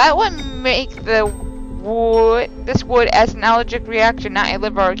progression. That would make the would as an allergic reaction, not a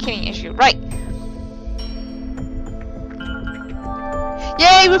liver or kidney issue. Right.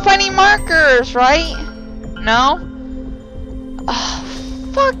 Yay, we're finding markers, right? No? Oh,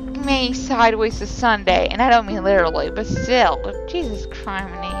 fuck me sideways to Sunday. And I don't mean literally, but still. Jesus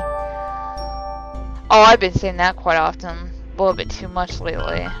criminy. Oh, I've been saying that quite often. A little bit too much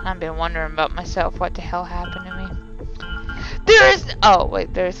lately. I've been wondering about myself. What the hell happened to me? There is... Oh,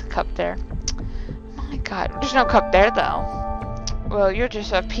 wait. There's a cup there. My God. There's no cup there, though. Well, you're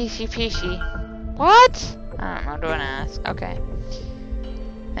just a peachy. What? I don't know. Don't ask. Okay.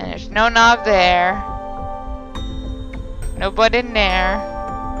 And there's no knob there. No button in there.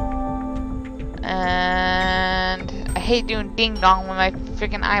 And I hate doing ding dong with my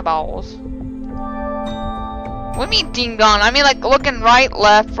freaking eyeballs. What do you mean ding dong? I mean like looking right,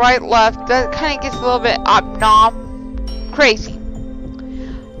 left. That kind of gets a little bit crazy.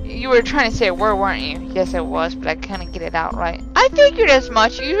 You were trying to say a word, weren't you? Yes, I was, but I couldn't get it out right. I figured as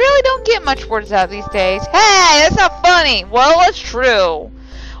much. You really don't get much words out these days. Hey, that's not funny. Well, it's true.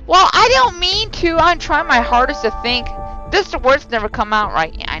 Well, I don't mean to. I'm trying my hardest to think. Just the words never come out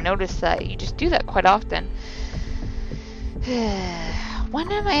right. Yeah, I noticed that. You just do that quite often.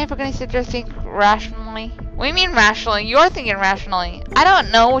 When am I ever going to sit there and think rationally? What do you mean rationally? You're thinking rationally. I don't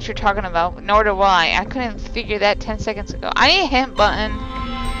know what you're talking about, nor do I. I couldn't figure that 10 seconds ago. I need a hint button.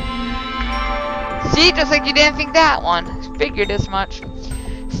 See, just like you didn't think that one. Figured as much.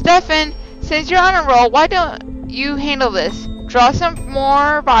 Stefan, since you're on a roll, why don't you handle this? Draw some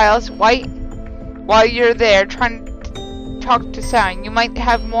more vials while you're there trying to talk to Sarah. You might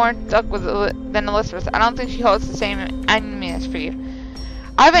have more luck with than Elizabeth. I don't think she holds the same animus for you.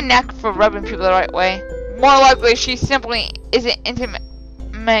 I have a knack for rubbing people the right way. More likely, she simply isn't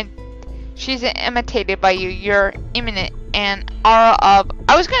she's imitated by you. You're imminent and aura of,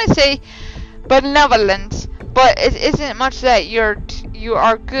 I was gonna say benevolence, but it isn't much that you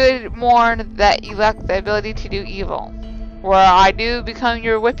are good, more that you lack the ability to do evil. Where I do become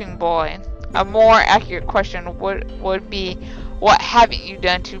your whipping boy. A more accurate question would be, what haven't you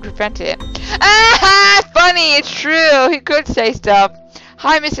done to prevent it? Ah, funny, it's true. He could say stuff.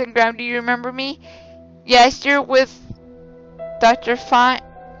 Hi, Ms.Ingram, do you remember me? Yes, you're with Dr. Fine.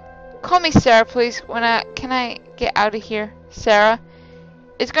 Call me Sarah, please. Can I get out of here? Sarah?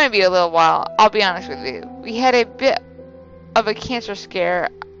 It's going to be a little while, I'll be honest with you. We had a bit of a cancer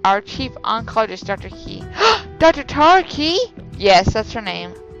scare. Our chief oncologist, Dr. Key. Dr. Tara Key? Yes, that's her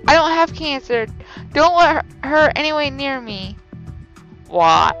name. I don't have cancer. Don't let her anyway near me.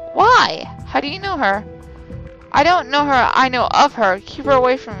 Why? Why? How do you know her? I don't know her. I know of her. Keep her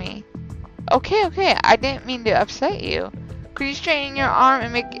away from me. Okay. I didn't mean to upset you. Could you straighten your arm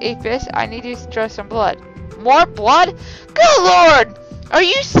and make a fist? I need to draw some blood. More blood? Good Lord! Are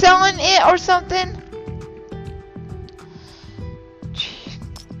you selling it or something?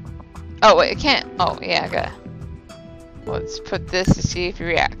 Oh, wait, I can't. Oh, yeah, I gotta. Let's put this to see if he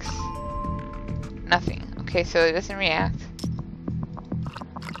reacts. Nothing. Okay, so it doesn't react.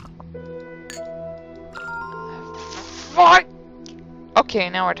 Fuck! Okay,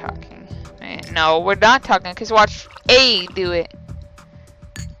 now we're talking. No, we're not talking, because watch A do it.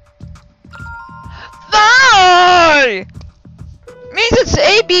 Die! Means it's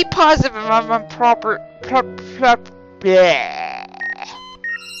AB positive if I'm on proper. Yeah.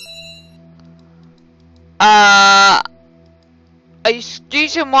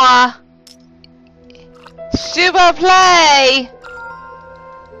 Excusez-moi. S'il vous plaît.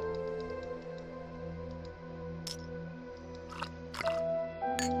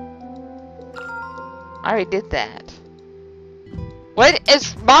 I already did that. What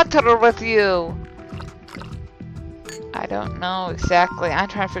is the matter with you? I don't know exactly. I'm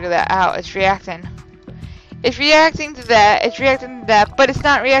trying to figure that out. It's reacting. It's reacting to that. It's reacting to that. But it's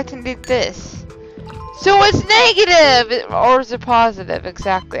not reacting to this. So it's negative! Or is it positive?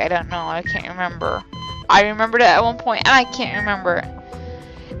 Exactly. I don't know. I can't remember. I remembered it at one point, and I can't remember.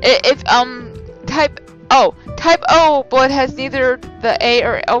 If type O blood has neither the A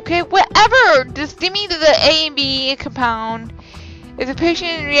or okay, whatever. Just give me the A and B compound. If the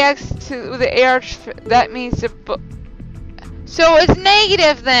patient reacts to the AR, that means the so it's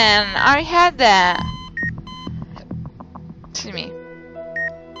negative then. I already had that. Excuse me.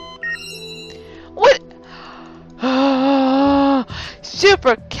 What?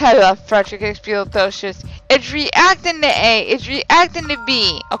 Supercalifragilisticexpialidocious. It's reacting to A. It's reacting to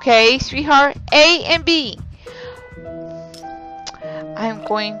B. Okay, sweetheart? A and B. I'm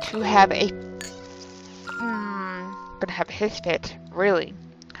going to have a... gonna have a hissy fit. Really.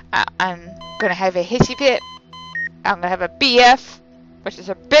 I'm gonna have a hissy fit. I'm gonna have a BF, which is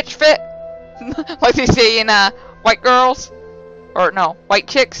a bitch fit. Like they say in White Girls, or no, White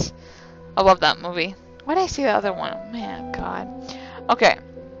Chicks. I love that movie. Why did I say the other one? Man, God. Okay.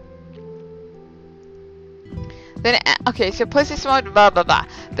 Then, okay, so place a small blah blah blah.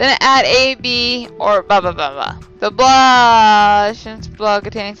 Then add A, B, or blah blah blah blah. The blood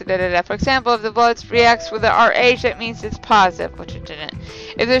contains da da da. For example, if the blood reacts with the RH, that means it's positive, which it didn't.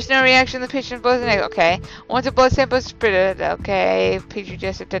 If there's no reaction, the patient's blood is negative. Okay. Once the blood sample is okay. Patient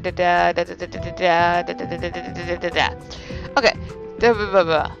just da da da da da da da da da da da da da. Okay. Da blah blah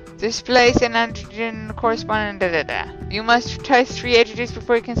blah. Displace an antigen corresponding da da da. You must test 3 antigens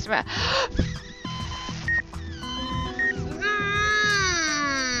before you can smell.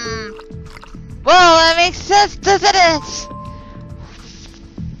 Well, that makes sense, doesn't it?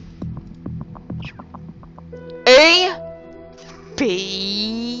 A,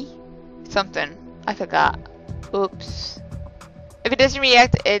 B, something. I forgot. Oops. If it doesn't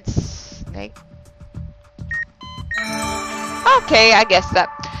react, it's like. Okay, I guess that.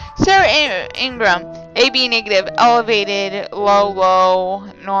 Sarah Ingram, AB negative, elevated, low, low,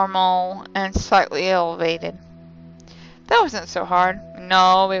 normal, and slightly elevated. That wasn't so hard.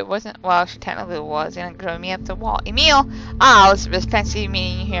 No, it wasn't. Well, she technically was, and it drove me up the wall. Emil, Elizabeth, fancy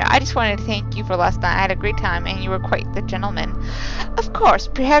meeting you here. I just wanted to thank you for last night. I had a great time, and you were quite the gentleman. Of course,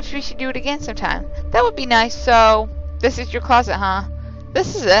 perhaps we should do it again sometime. That would be nice. So, this is your closet, huh?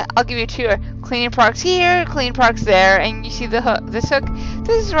 This is it. I'll give you a tour. Cleaning products here, cleaning products there, and you see the hook. This hook.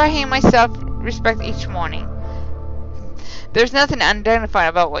 This is where I hang myself. Respect each morning. There's nothing undignified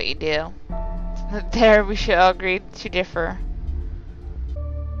about what you do. There, we should all agree to differ.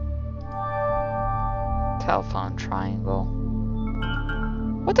 Telephone triangle.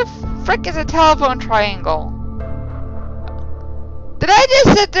 What the frick is a telephone triangle? Did I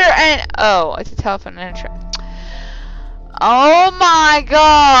just sit there and... Oh, it's a telephone and a oh my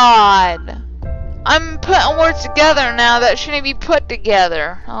god! I'm putting words together now that shouldn't be put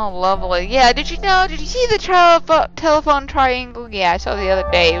together. Oh, lovely. Yeah, did you know? Did you see the telephone triangle? Yeah, I saw it the other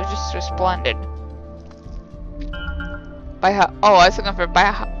day. It was just so splendid. By how? Oh, I was looking for by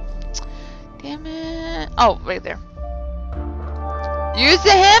how. Damn it. Oh, right there. Use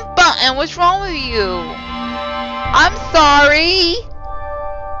the hint button. What's wrong with you? I'm sorry.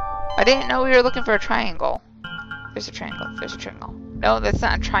 I didn't know we were looking for a triangle. There's a triangle. There's a triangle. No, that's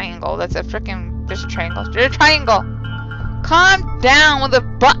not a triangle. That's a freaking. There's a triangle. There's a triangle. Calm down with the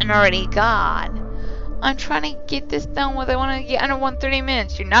button already. God. I'm trying to get this done with. I want to get under 130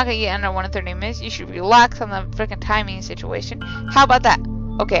 minutes. You're not going to get under 130 minutes. You should relax on the freaking timing situation. How about that?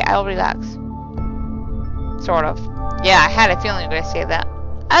 Okay, I'll relax. Sort of. Yeah, I had a feeling you were going to say that.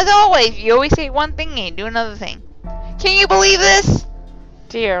 As always, you always say one thing and you do another thing. Can you believe this?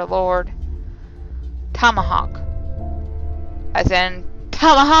 Dear Lord. Tomahawk. As in,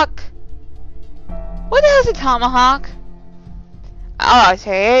 tomahawk. What the hell is a tomahawk? Oh,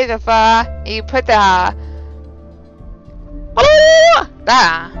 so here's the you put the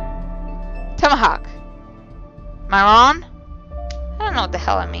tomahawk. Am I wrong? I don't know what the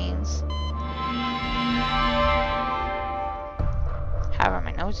hell it means. However,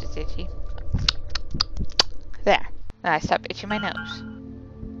 my nose is itchy. There. Then I stop itching my nose.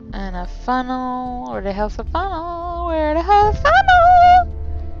 And a funnel. Where the hell's the funnel? Where the hell's the funnel?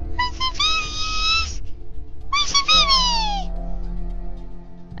 Where's the baby? Where's the baby?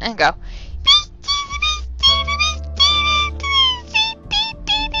 And go.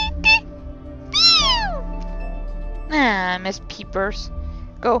 Ah, Miss Peepers.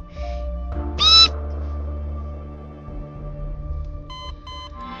 Go. Beep.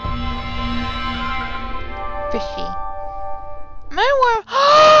 Fishy. Am I wearing...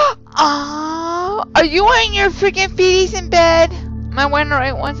 Oh, are you wearing your freaking feeties in bed? Am I wearing the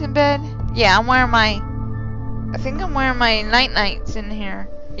right ones in bed? Yeah, I'm wearing my... I think I'm wearing my nights in here.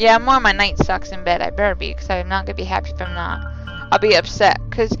 Yeah, I'm wearing my night socks in bed. I better be, because I'm not going to be happy if I'm not. I'll be upset,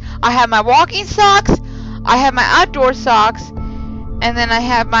 because I have my walking socks, I have my outdoor socks, and then I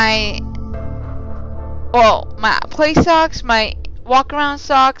have my... Well, my play socks, my walk around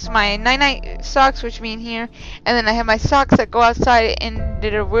socks, my night socks, which mean here, and then I have my socks that go outside into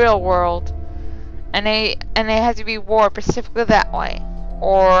the real world, and they have to be worn specifically that way,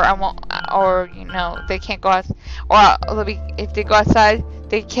 or I won't, or you know, they can't go out, or they'll be, if they go outside,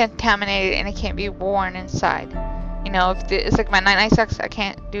 they can't contaminate it and it can't be worn inside. You know, if it's like my night socks, I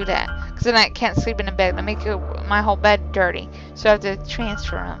can't do that, because then I can't sleep in the bed. I make my whole bed dirty, so I have to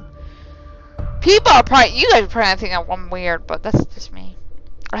transfer them. People are probably, you guys are probably thinking I'm weird, but that's just me.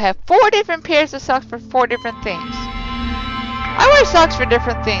 I have 4 different pairs of socks for 4 different things. I wear socks for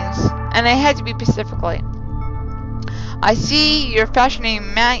different things, and they had to be specifically. I see you're fashioning a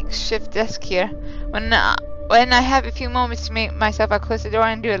makeshift desk here. When I have a few moments to make myself, I close the door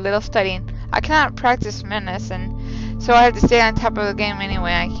and do a little studying. I cannot practice medicine, so I have to stay on top of the game any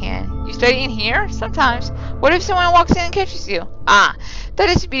way I can. You study in here? Sometimes. What if someone walks in and catches you? Ah, that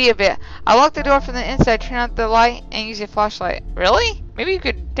is the beauty of it. I lock the door from the inside, turn out the light, and use a flashlight. Really? Maybe you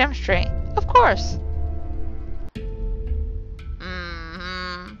could demonstrate. Of course.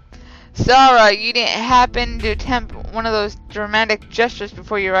 Sarah, you didn't happen to attempt one of those dramatic gestures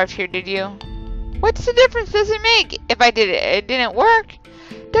before you arrived here, did you? What's the difference does it make? If I did it, it didn't work.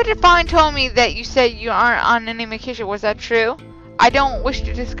 Dr. Fine told me that you said you aren't on any medication. Was that true? I don't wish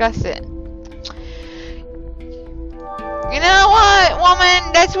to discuss it. You know what,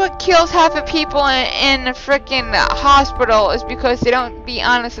 woman? That's what kills half the people in the freaking hospital is because they don't be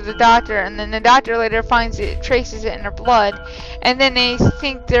honest with the doctor, and then the doctor later finds it, traces it in their blood, and then they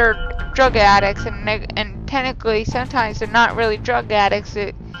think they're drug addicts, and technically sometimes they're not really drug addicts.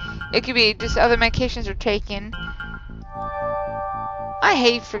 It could be just other medications they're taking. I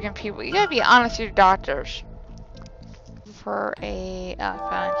hate freaking people. You gotta be honest with your doctors. For a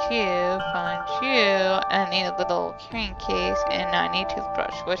found you, and I need a little carrying case, and I need a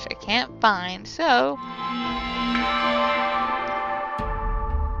toothbrush, which I can't find, so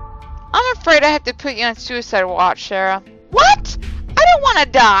I'm afraid I have to put you on suicide watch, Sarah. What? I don't want to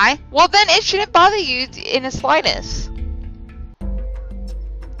die. Well, then it shouldn't bother you in the slightest.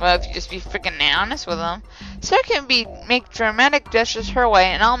 Well, if you just be freaking honest with them. Sarah can make dramatic gestures her way,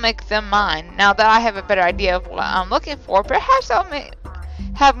 and I'll make them mine. Now that I have a better idea of what I'm looking for, perhaps I'll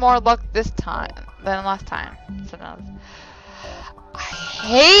have more luck this time than last time. I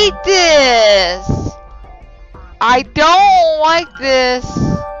hate this! I don't like this!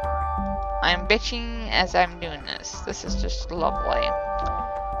 I'm bitching as I'm doing this. This is just lovely.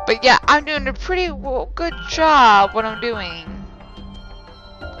 But yeah, I'm doing a pretty good job what I'm doing.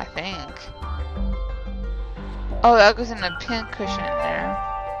 I think. Oh, that goes in a pin cushion in there.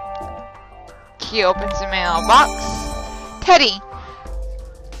 Key opens the mailbox. Teddy!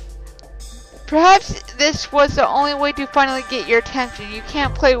 Perhaps this was the only way to finally get your attention. You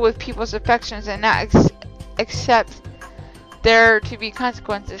can't play with people's affections and not accept there to be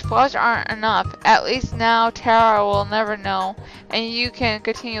consequences. Flaws aren't enough. At least now Tara will never know, and you can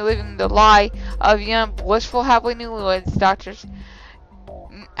continue living the lie of young, blissful, happily newlyweds, doctors.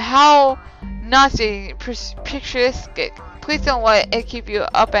 How Nazi picturesque. Please don't let it keep you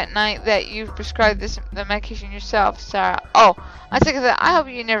up at night that you've prescribed the medication yourself, Sarah. Oh, I'm sick of that. I hope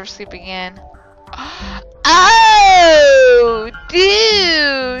you never sleep again. Oh,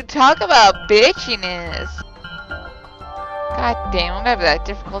 dude, talk about bitchiness. God damn, I'm gonna have that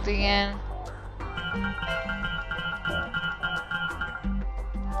difficulty again.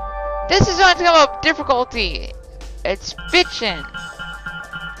 This is not talking about difficulty. It's bitchin'.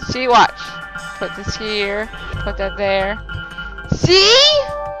 See, watch. Put this here. Put that there. See?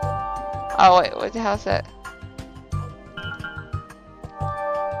 Oh, wait. What the hell is that?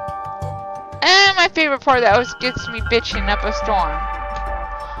 And my favorite part that always gets me bitching up a storm.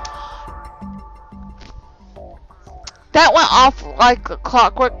 That went off like a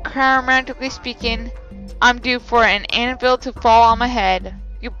clockwork. Romantically speaking, I'm due for an anvil to fall on my head.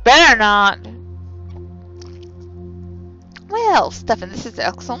 You better not. Well, Stefan, this is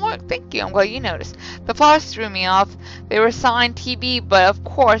excellent work. Thank you. I'm glad you noticed. The flowers threw me off. They were signed TB, but of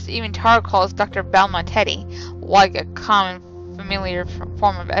course, even Tara calls Dr. Belmont Teddy, like a common familiar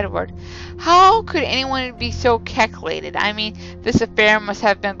form of Edward. How could anyone be so calculated? I mean, this affair must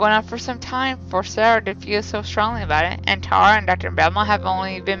have been going on for some time for Sarah to feel so strongly about it, and Tara and Dr. Belmont have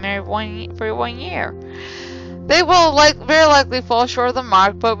only been married for 1 year. They will very likely fall short of the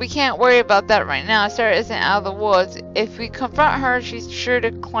mark, but we can't worry about that right now. Sarah isn't out of the woods. If we confront her, she's sure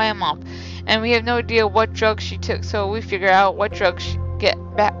to clam up, and we have no idea what drugs she took, so we figure out what drugs she get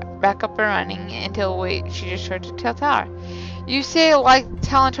back up and running until she just tried to tell Tara. You say like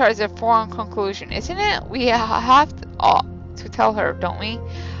telling Tara is a foregone conclusion, isn't it? We have to tell her, don't we?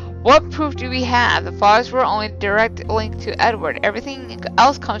 What proof do we have? The flowers were only a direct link to Edward. Everything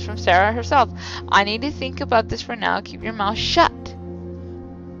else comes from Sarah herself. I need to think about this for now. Keep your mouth shut.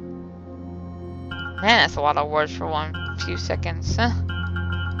 Man, that's a lot of words for one few seconds. Huh?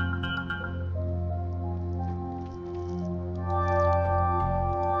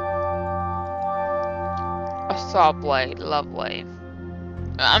 A saw blade. Lovely.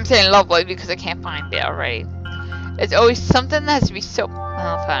 I'm saying lovely because I can't find it already. It's always something that has to be so...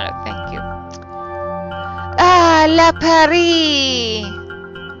 Oh, found it. Thank you. Ah, La Paris.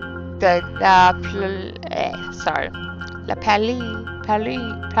 Sorry. La Paris.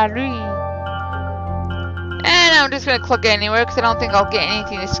 And And I'm just gonna click anywhere because I don't think I'll get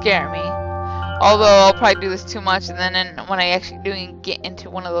anything to scare me. Although I'll probably do this too much, and then when I actually do get into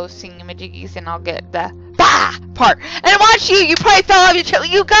one of those thingamajiggies, then I'll get the bah part. And watch you! You probably fell off your chair.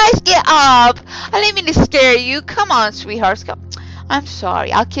 You guys get up! I didn't mean to scare you. Come on, sweethearts. Go. I'm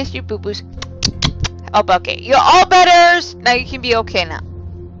sorry. I'll kiss your boo-boos. Oh, okay. You're all betters. Now you can be okay now.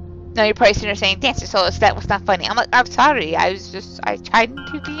 Now you're probably sitting there saying, DancingSouless, that was not funny. I'm like, I'm sorry. I tried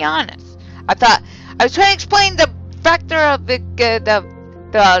to be honest. I was trying to explain the factor of the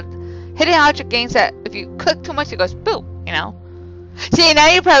hidden object games that if you click too much, it goes boo, you know? See, now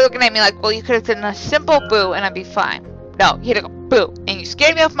you're probably looking at me like, well, you could have done a simple boo and I'd be fine. No, you had to go boo. And you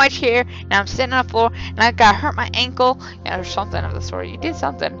scared me off my chair. Now I'm sitting on the floor and I got hurt my ankle. Yeah, or something of the sort. You did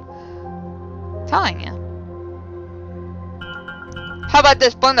something. I'm telling you. How about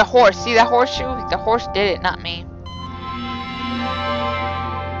this? Blame the horse. See that horseshoe? The horse did it, not me.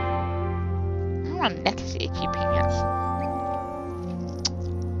 My neck is itchy peanuts.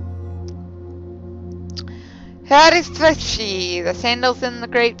 That is stretchy. The sandals and the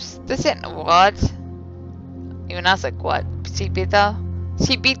grapes. What? Even I was like, what? Sea beetle?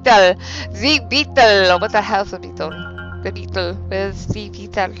 Sea beetle! The beetle! What the hell's a beetle? The beetle. Where's the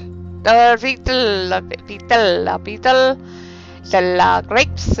beetle? The beetle. The beetle. The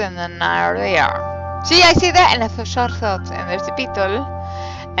grapes, and then there they are. See, I see that, and I feel short thoughts. And there's a beetle.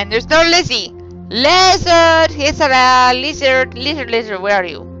 And there's no Lizzie. Lizard! Yes, lizard. Lizard, where are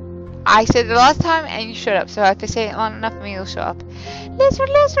you? I said it last time, and you shut up. So if I say it long enough, maybe you'll show up. Lizard!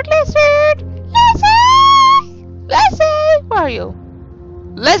 Lizard! Where are you?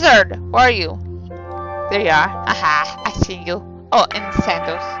 Lizard! Where are you? There you are. Aha! I see you. Oh, in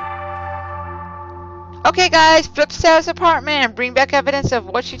Santos. Okay, guys, flip to Sarah's apartment and bring back evidence of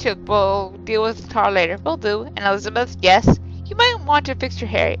what she took. We'll deal with the car later. Will do. And Elizabeth, yes? You might want to fix your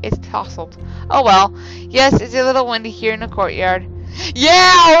hair. It's tousled. Oh well. Yes, it's a little windy here in the courtyard.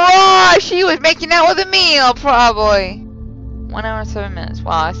 Yeah, raw! She was making out with a meal, probably. 1 hour and 7 minutes.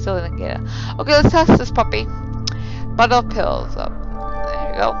 Wow, I still didn't get it. Okay, let's test this puppy. Bottle of pills. Up.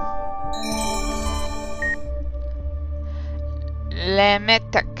 There you go.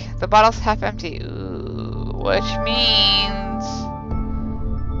 Lemetic. The bottle's half empty. Ooh, which means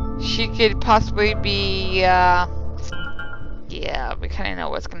she could possibly be, yeah, we kind of know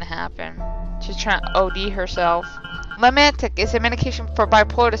what's going to happen. She's trying to OD herself. Lemetic is a medication for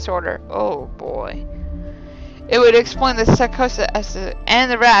bipolar disorder. Oh boy. It would explain the psychosis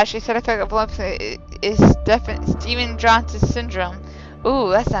and the rash. A side effect of lumps is Steven Johnson syndrome. Ooh,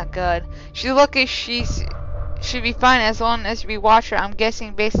 that's not good. She's lucky she should be fine as long as we watch her. I'm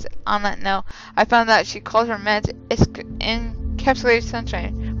guessing based on that note, I found that she called her meds encapsulated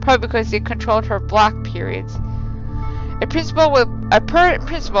sunshine, probably because they controlled her block periods. A principal with a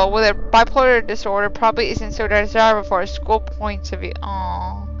bipolar disorder probably isn't so desirable for a school point of view.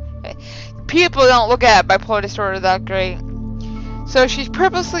 Aww. People don't look at bipolar disorder that great. So she's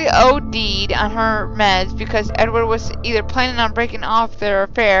purposely OD'd on her meds because Edward was either planning on breaking off their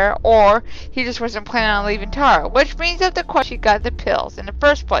affair or he just wasn't planning on leaving Tara. Which brings up the question, she got the pills in the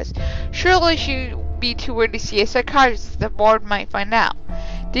first place. Surely she'd be too weird to see a psychiatrist. The board might find out.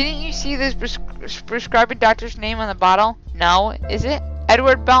 Didn't you see this prescribing doctor's name on the bottle? No, is it?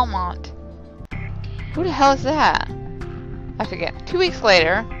 Edward Belmont. Who the hell is that? I forget. 2 weeks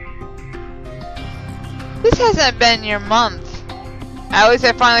later. This hasn't been your month. At least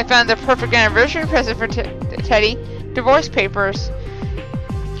I finally found the perfect anniversary present for Teddy. Divorce papers.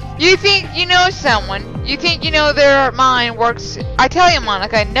 You think you know someone. You think you know their mind works. I tell you,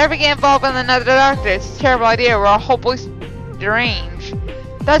 Monica, never get involved with another doctor. It's a terrible idea. We're all hopelessly deranged.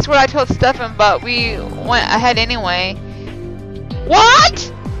 That's what I told Stefan, but we went ahead anyway.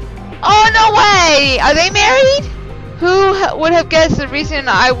 What? Oh, no way! Are they married? Who would have guessed the reason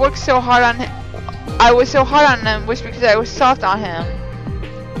I worked so hard on him? I was so hard on him was because I was soft on him.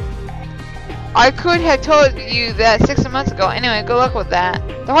 I could have told you that 6 months ago. Anyway, good luck with that.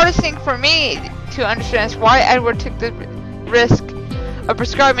 The hardest thing for me to understand is why Edward took the risk of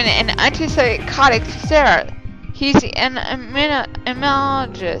prescribing an antipsychotic to Sarah. He's an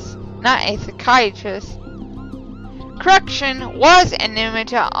immunologist, not a psychiatrist. Correction, was an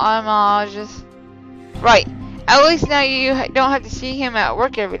immunologist. Right. At least now you don't have to see him at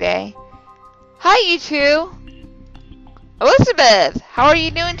work every day. Hi, you two. Elizabeth, how are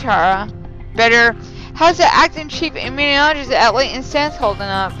you doing, Tara? Better. How's the acting chief immunologist at Leighton Sands holding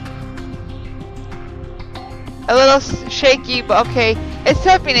up? A little shaky, but okay. It's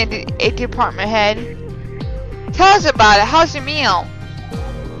tough being a department head. Tell us about it. How's the meal?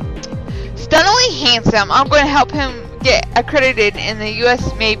 Stunningly handsome. I'm going to help him get accredited in the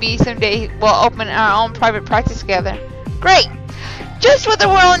US. Maybe someday we'll open our own private practice together. Great! Just what the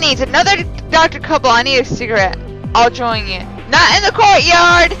world needs. Another doctor couple. I need a cigarette. I'll join you. Not in the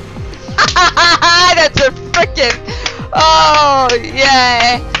courtyard! That's a frickin'... Oh,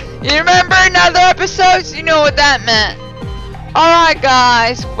 yeah. You remember in other episodes? You know what that meant. Alright,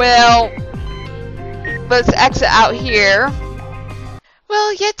 guys. Well, let's exit out here.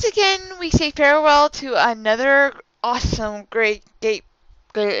 Well, yet again, we say farewell to another awesome, great gameplay.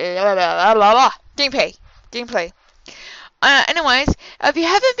 Anyways, if you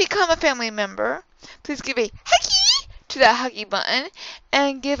haven't become a family member, please give a huggy to that huggy button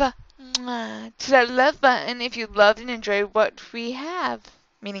and give a mwah to that love button if you loved and enjoyed what we have,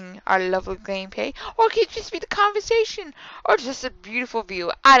 meaning our lovely gameplay, or it could just be the conversation, or just a beautiful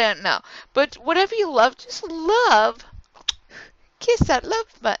view. I don't know, but whatever you love, just love. Kiss that love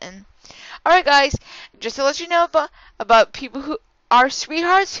button. Alright, guys, just to let you know about people who are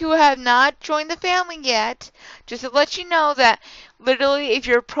sweethearts who have not joined the family yet, just to let you know that literally if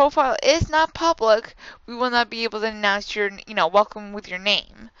your profile is not public, we will not be able to announce your, welcome with your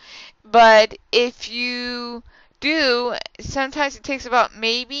name. But if you do, sometimes it takes about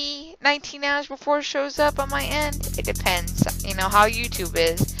maybe 19 hours before it shows up on my end. It depends, how YouTube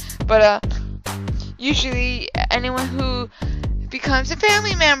is. But usually anyone who becomes a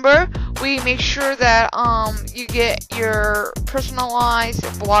family member, we make sure that you get your personalized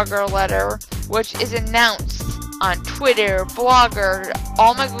blogger letter, which is announced on Twitter, Blogger,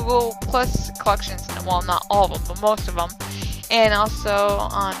 all my Google Plus collections, well, not all of them, but most of them, and also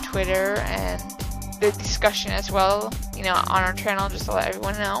on Twitter and the discussion as well, on our channel, just to let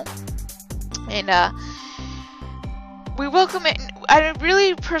everyone know. And we welcome it. I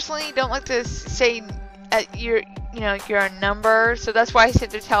really personally don't like to say your number, so that's why I said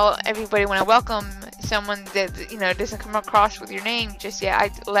to tell everybody when I welcome someone that doesn't come across with your name just yet.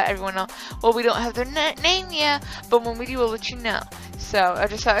 I let everyone know, well, we don't have their name yet, but when we do, we'll let you know. So I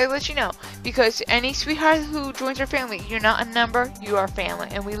just thought I'd let you know, because any sweetheart who joins our family, you're not a number, you are family,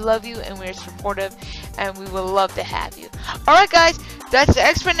 and we love you, and we're supportive, and we will love to have you. Alright, guys, that's the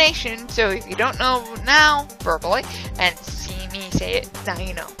explanation. So if you don't know now verbally and see me say it, now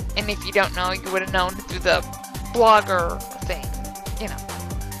you know. And if you don't know, you would have known through the blogger thing,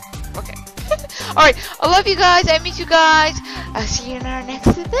 Okay. Alright, I love you guys. I miss you guys. I'll see you in our next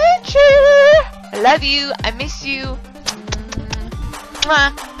adventure. I love you. I miss you.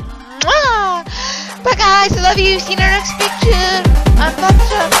 Mwah. Mwah. Bye, guys. I love you. See you in our next picture. I'm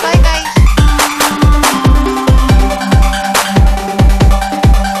Bye, guys.